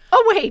Snyder.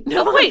 Oh, wait.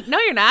 No, No,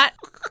 you're not.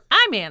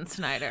 I'm Ann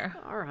Snyder.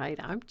 All right,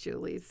 I'm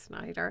Julie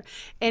Snyder.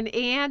 And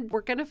Ann,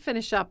 we're going to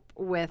finish up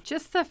with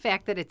just the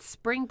fact that it's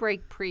spring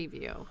break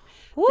preview.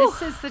 Woo.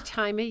 This is the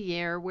time of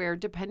year where,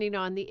 depending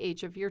on the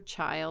age of your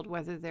child,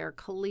 whether they're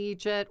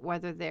collegiate,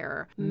 whether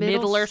they're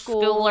middle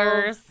school,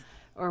 schoolers,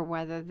 or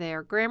whether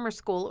they're grammar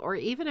school, or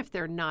even if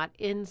they're not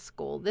in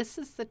school, this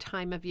is the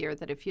time of year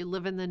that if you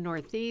live in the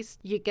Northeast,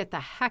 you get the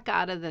heck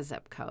out of the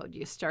zip code.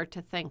 You start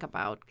to think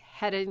about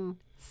heading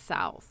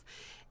south.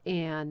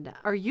 And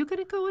are you going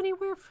to go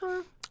anywhere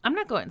for? I'm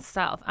not going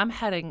south. I'm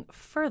heading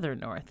further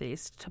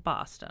northeast to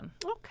Boston.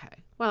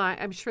 Okay. Well,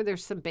 I'm sure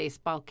there's some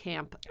baseball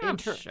camp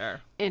Sure.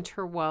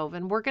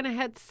 interwoven. We're going to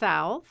head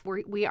south.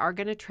 We are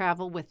going to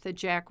travel with the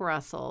Jack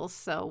Russells,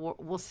 so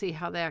we'll see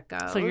how that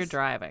goes. So you're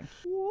driving.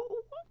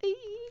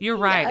 You're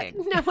Yeah.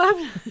 riding. No,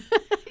 I'm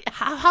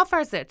How far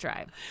is that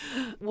drive?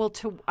 Well,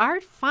 to our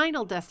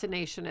final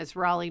destination is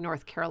Raleigh,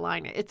 North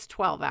Carolina. It's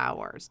 12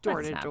 hours door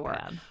That's to not door.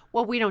 bad.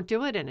 Well, we don't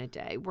do it in a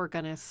day. We're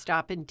going to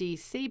stop in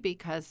D.C.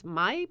 because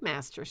my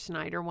Master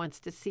Snyder wants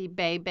to see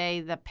Bebe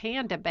the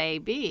panda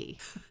baby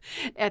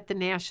at the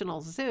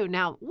National Zoo.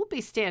 Now, we'll be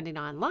standing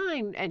on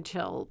line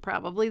until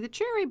probably the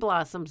cherry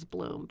blossoms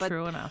bloom. But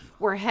True enough.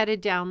 we're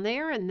headed down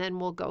there, and then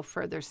we'll go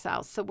further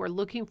south. So we're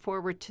looking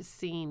forward to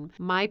seeing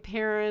my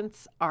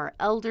parents, our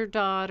elder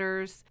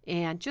daughters,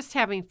 and just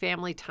having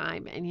family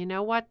time. And you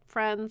know what,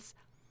 friends?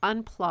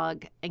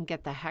 Unplug and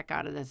get the heck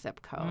out of the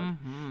zip code.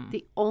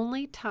 The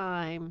only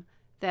time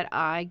that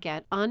I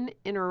get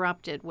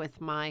uninterrupted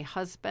with my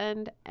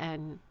husband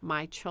and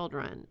my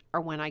children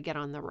are when I get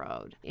on the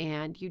road.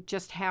 And you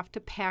just have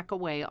to pack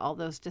away all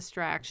those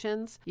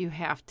distractions. You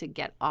have to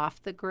get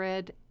off the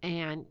grid,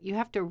 and you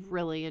have to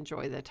really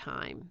enjoy the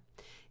time.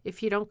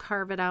 If you don't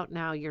carve it out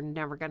now, you're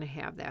never going to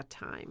have that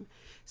time.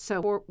 So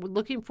we're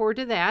looking forward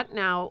to that.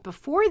 Now,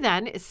 before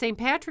then is St.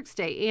 Patrick's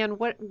Day. And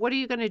what are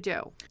you going to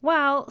do?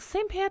 Well,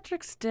 St.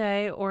 Patrick's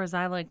Day, or as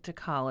I like to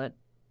call it,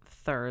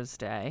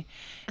 Thursday,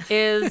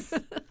 is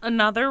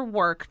another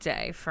work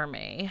day for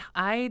me.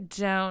 I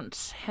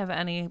don't have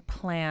any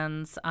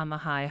plans on the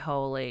High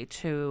Holy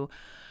to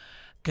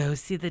go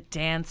see the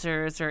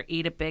dancers or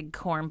eat a big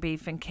corned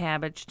beef and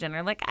cabbage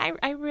dinner. Like,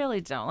 I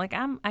really don't. Like,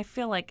 I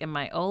feel like in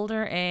my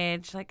older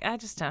age, like, I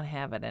just don't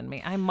have it in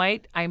me. I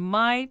might,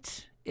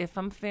 if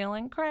I'm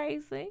feeling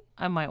crazy,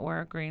 I might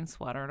wear a green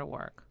sweater to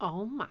work.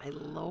 Oh, my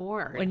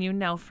Lord. When you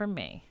know for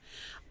me.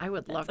 I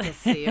would love to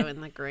see you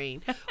in the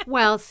green.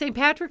 Well, St.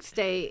 Patrick's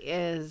Day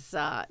is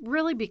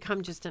really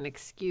become just an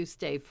excuse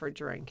day for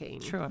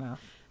drinking. True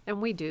enough. And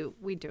we do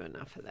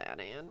enough of that,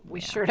 Ann.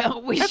 We sure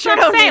don't. That's what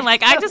I'm saying.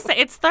 Like, I just say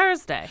it's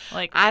Thursday.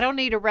 Like, I don't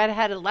need a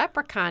redheaded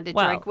leprechaun to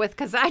drink with,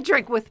 because I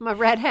drink with my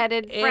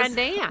redheaded friend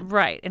Ann.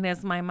 Right. And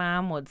as my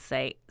mom would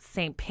say,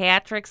 St.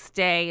 Patrick's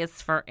Day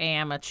is for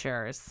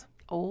amateurs.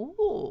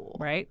 Oh.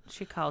 Right?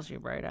 She calls you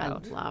right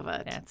out. I love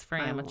it. That's for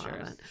I amateurs.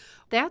 love it.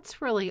 That's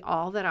really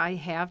all that I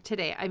have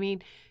today. I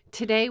mean,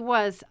 today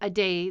was a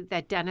day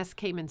that Denis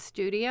came in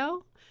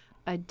studio,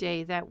 a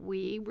day that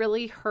we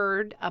really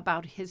heard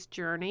about his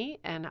journey,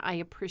 and I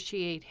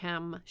appreciate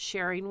him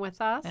sharing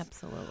with us.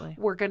 Absolutely.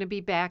 We're going to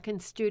be back in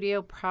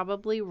studio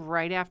probably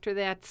right after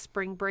that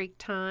spring break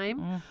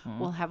time. Mm-hmm.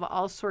 We'll have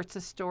all sorts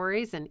of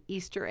stories and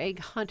Easter egg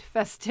hunt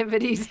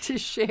festivities to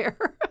share.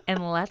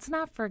 And let's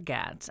not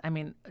forget, I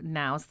mean,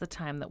 now's the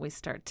time that we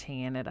start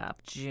teeing it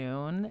up.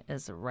 June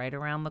is right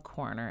around the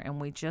corner,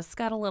 and we just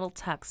got a little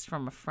text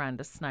from a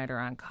friend of Snyder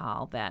on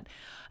Call that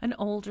an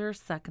older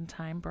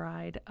second-time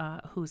bride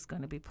who's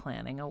going to be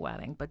planning a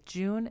wedding. But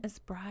June is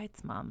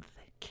Bride's Month.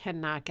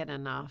 Cannot get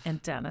enough.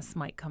 And Denis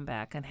might come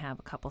back and have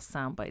a couple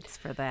sound bites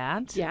for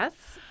that. Yes.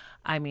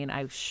 I mean,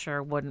 I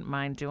sure wouldn't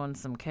mind doing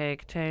some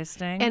cake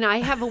tasting. And I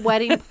have a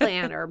wedding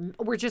planner.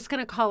 We're just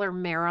going to call her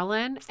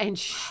Marilyn. And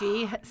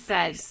she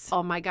said,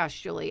 oh my gosh,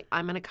 Julie,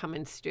 I'm going to come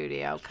in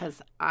studio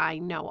because I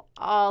know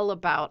all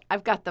about,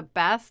 I've got the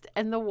best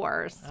and the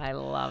worst I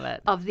love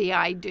it. of the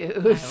I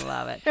do's. I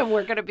love it. And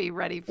we're going to be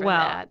ready for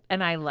that.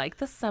 And I like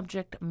the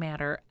subject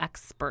matter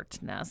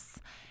expertness.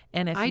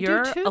 And if I do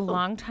you're too. a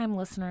longtime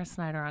listener of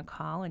Snyder on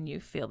Call and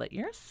you feel that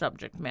you're a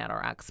subject matter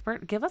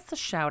expert, give us a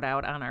shout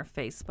out on our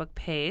Facebook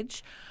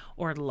page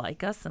or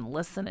like us and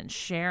listen and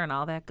share and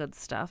all that good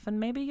stuff. And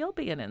maybe you'll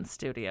be an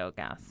in-studio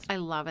guest. I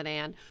love it,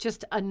 Ann.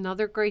 Just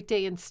another great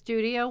day in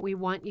studio. We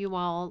want you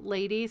all,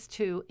 ladies,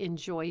 to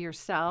enjoy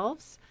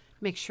yourselves.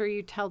 Make sure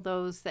you tell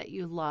those that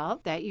you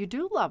love that you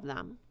do love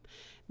them.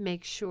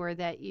 Make sure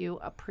that you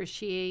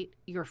appreciate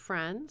your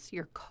friends,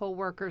 your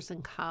coworkers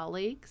and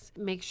colleagues.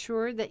 Make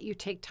sure that you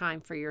take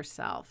time for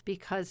yourself,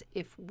 because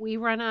if we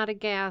run out of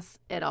gas,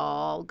 it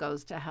all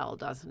goes to hell,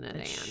 doesn't it,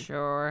 Ann? It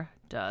sure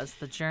does.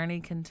 The journey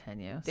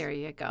continues. There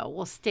you go.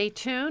 Well, stay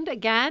tuned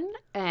again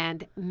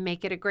and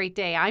make it a great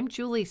day. I'm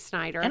Julie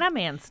Snyder. And I'm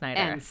Ann Snyder.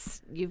 And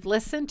you've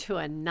listened to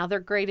another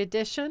great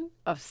edition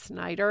of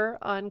Snyder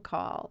On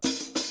Call.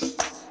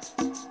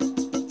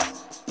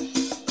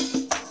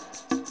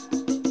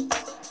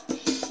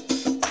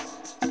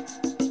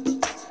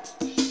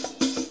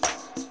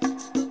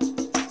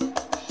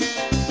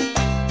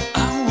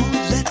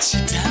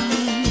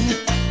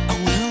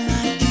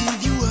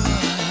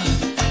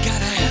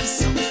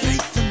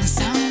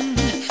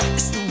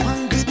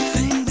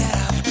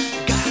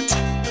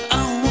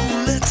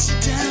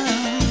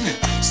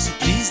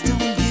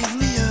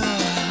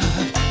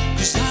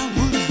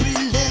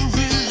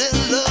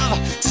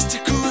 Just to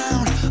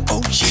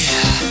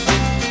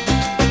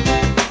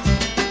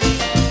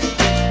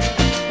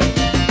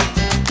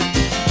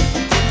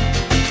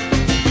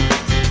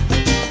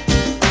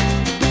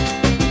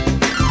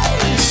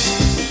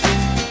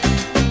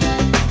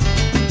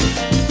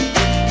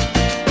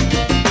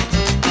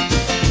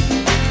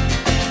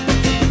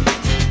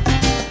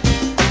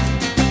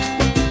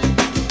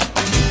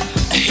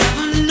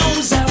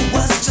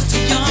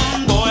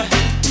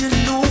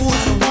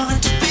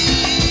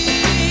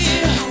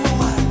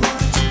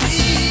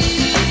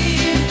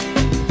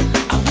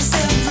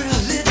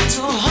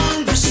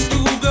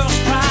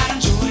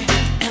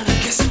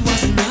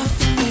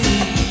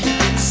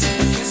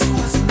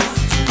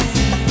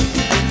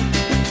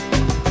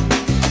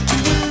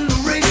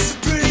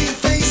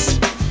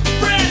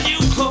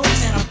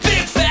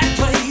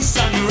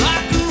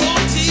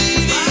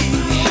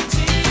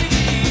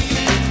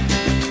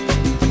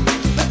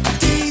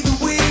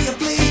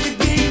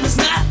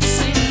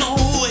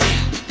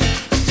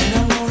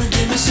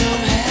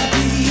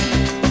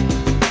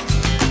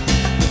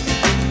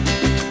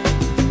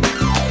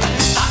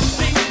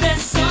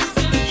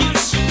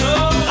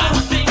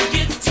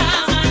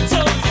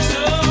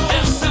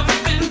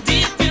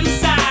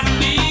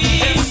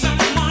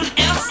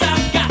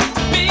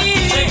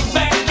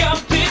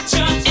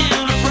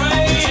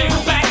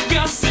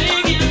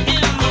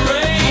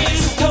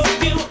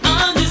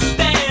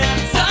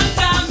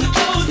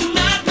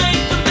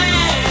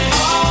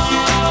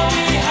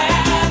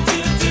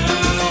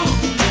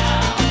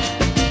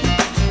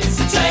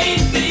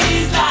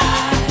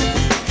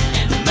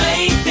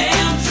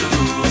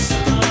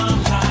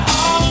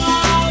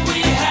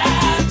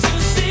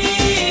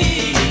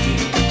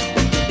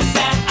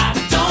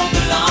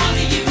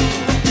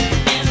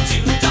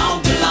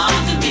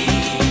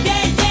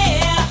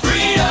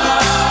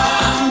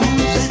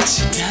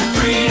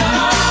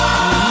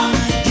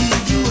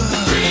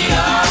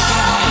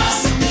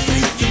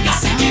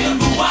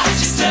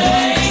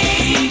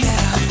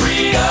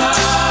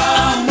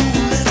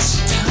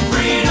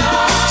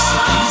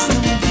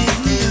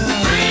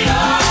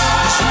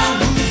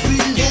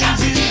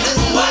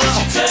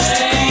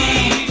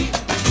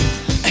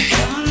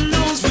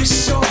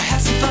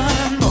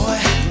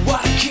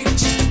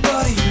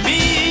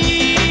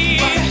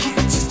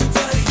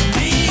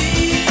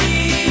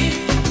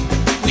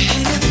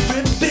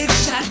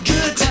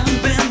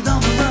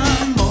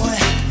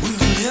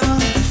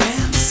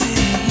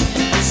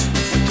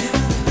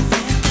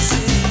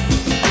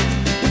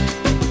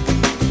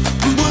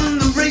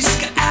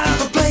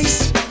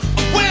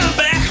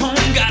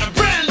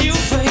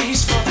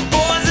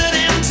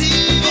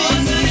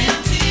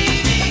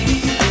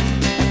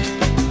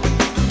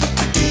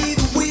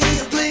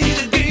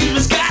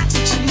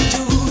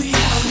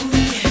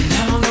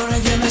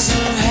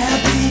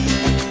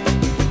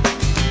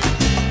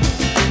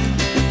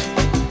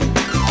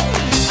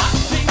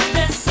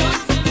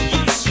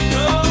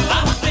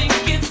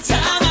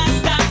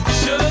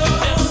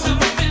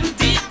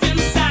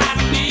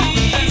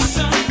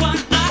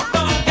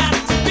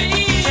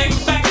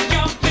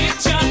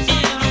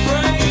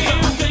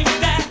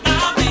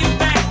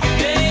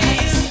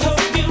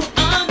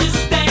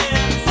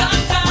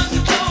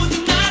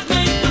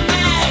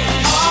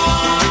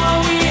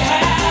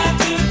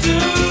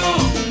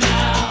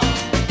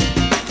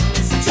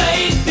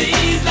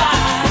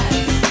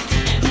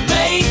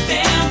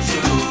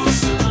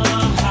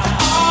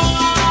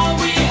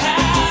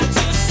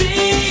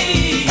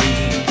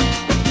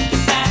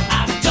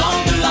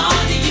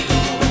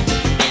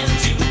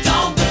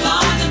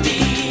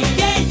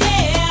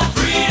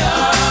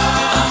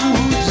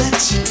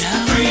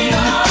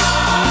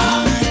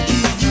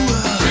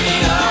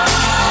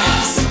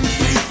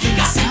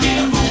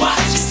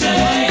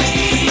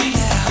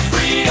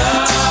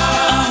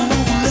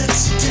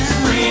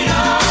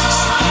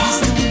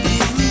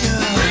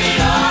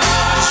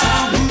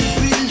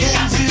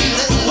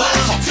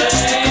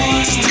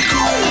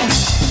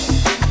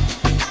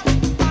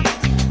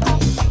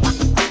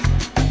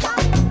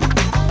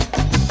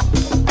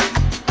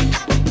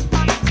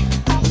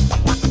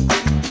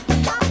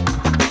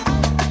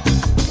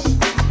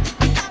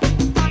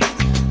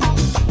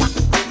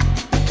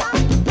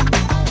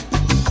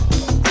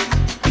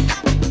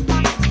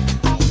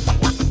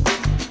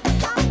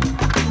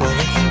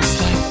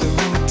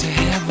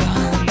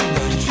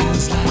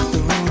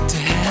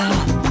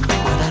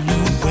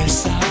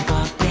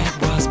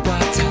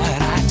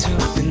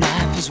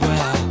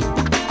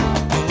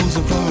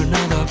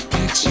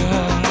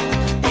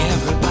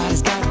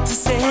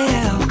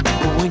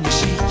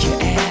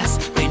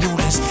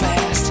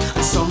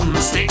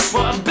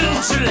we're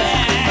built to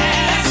last.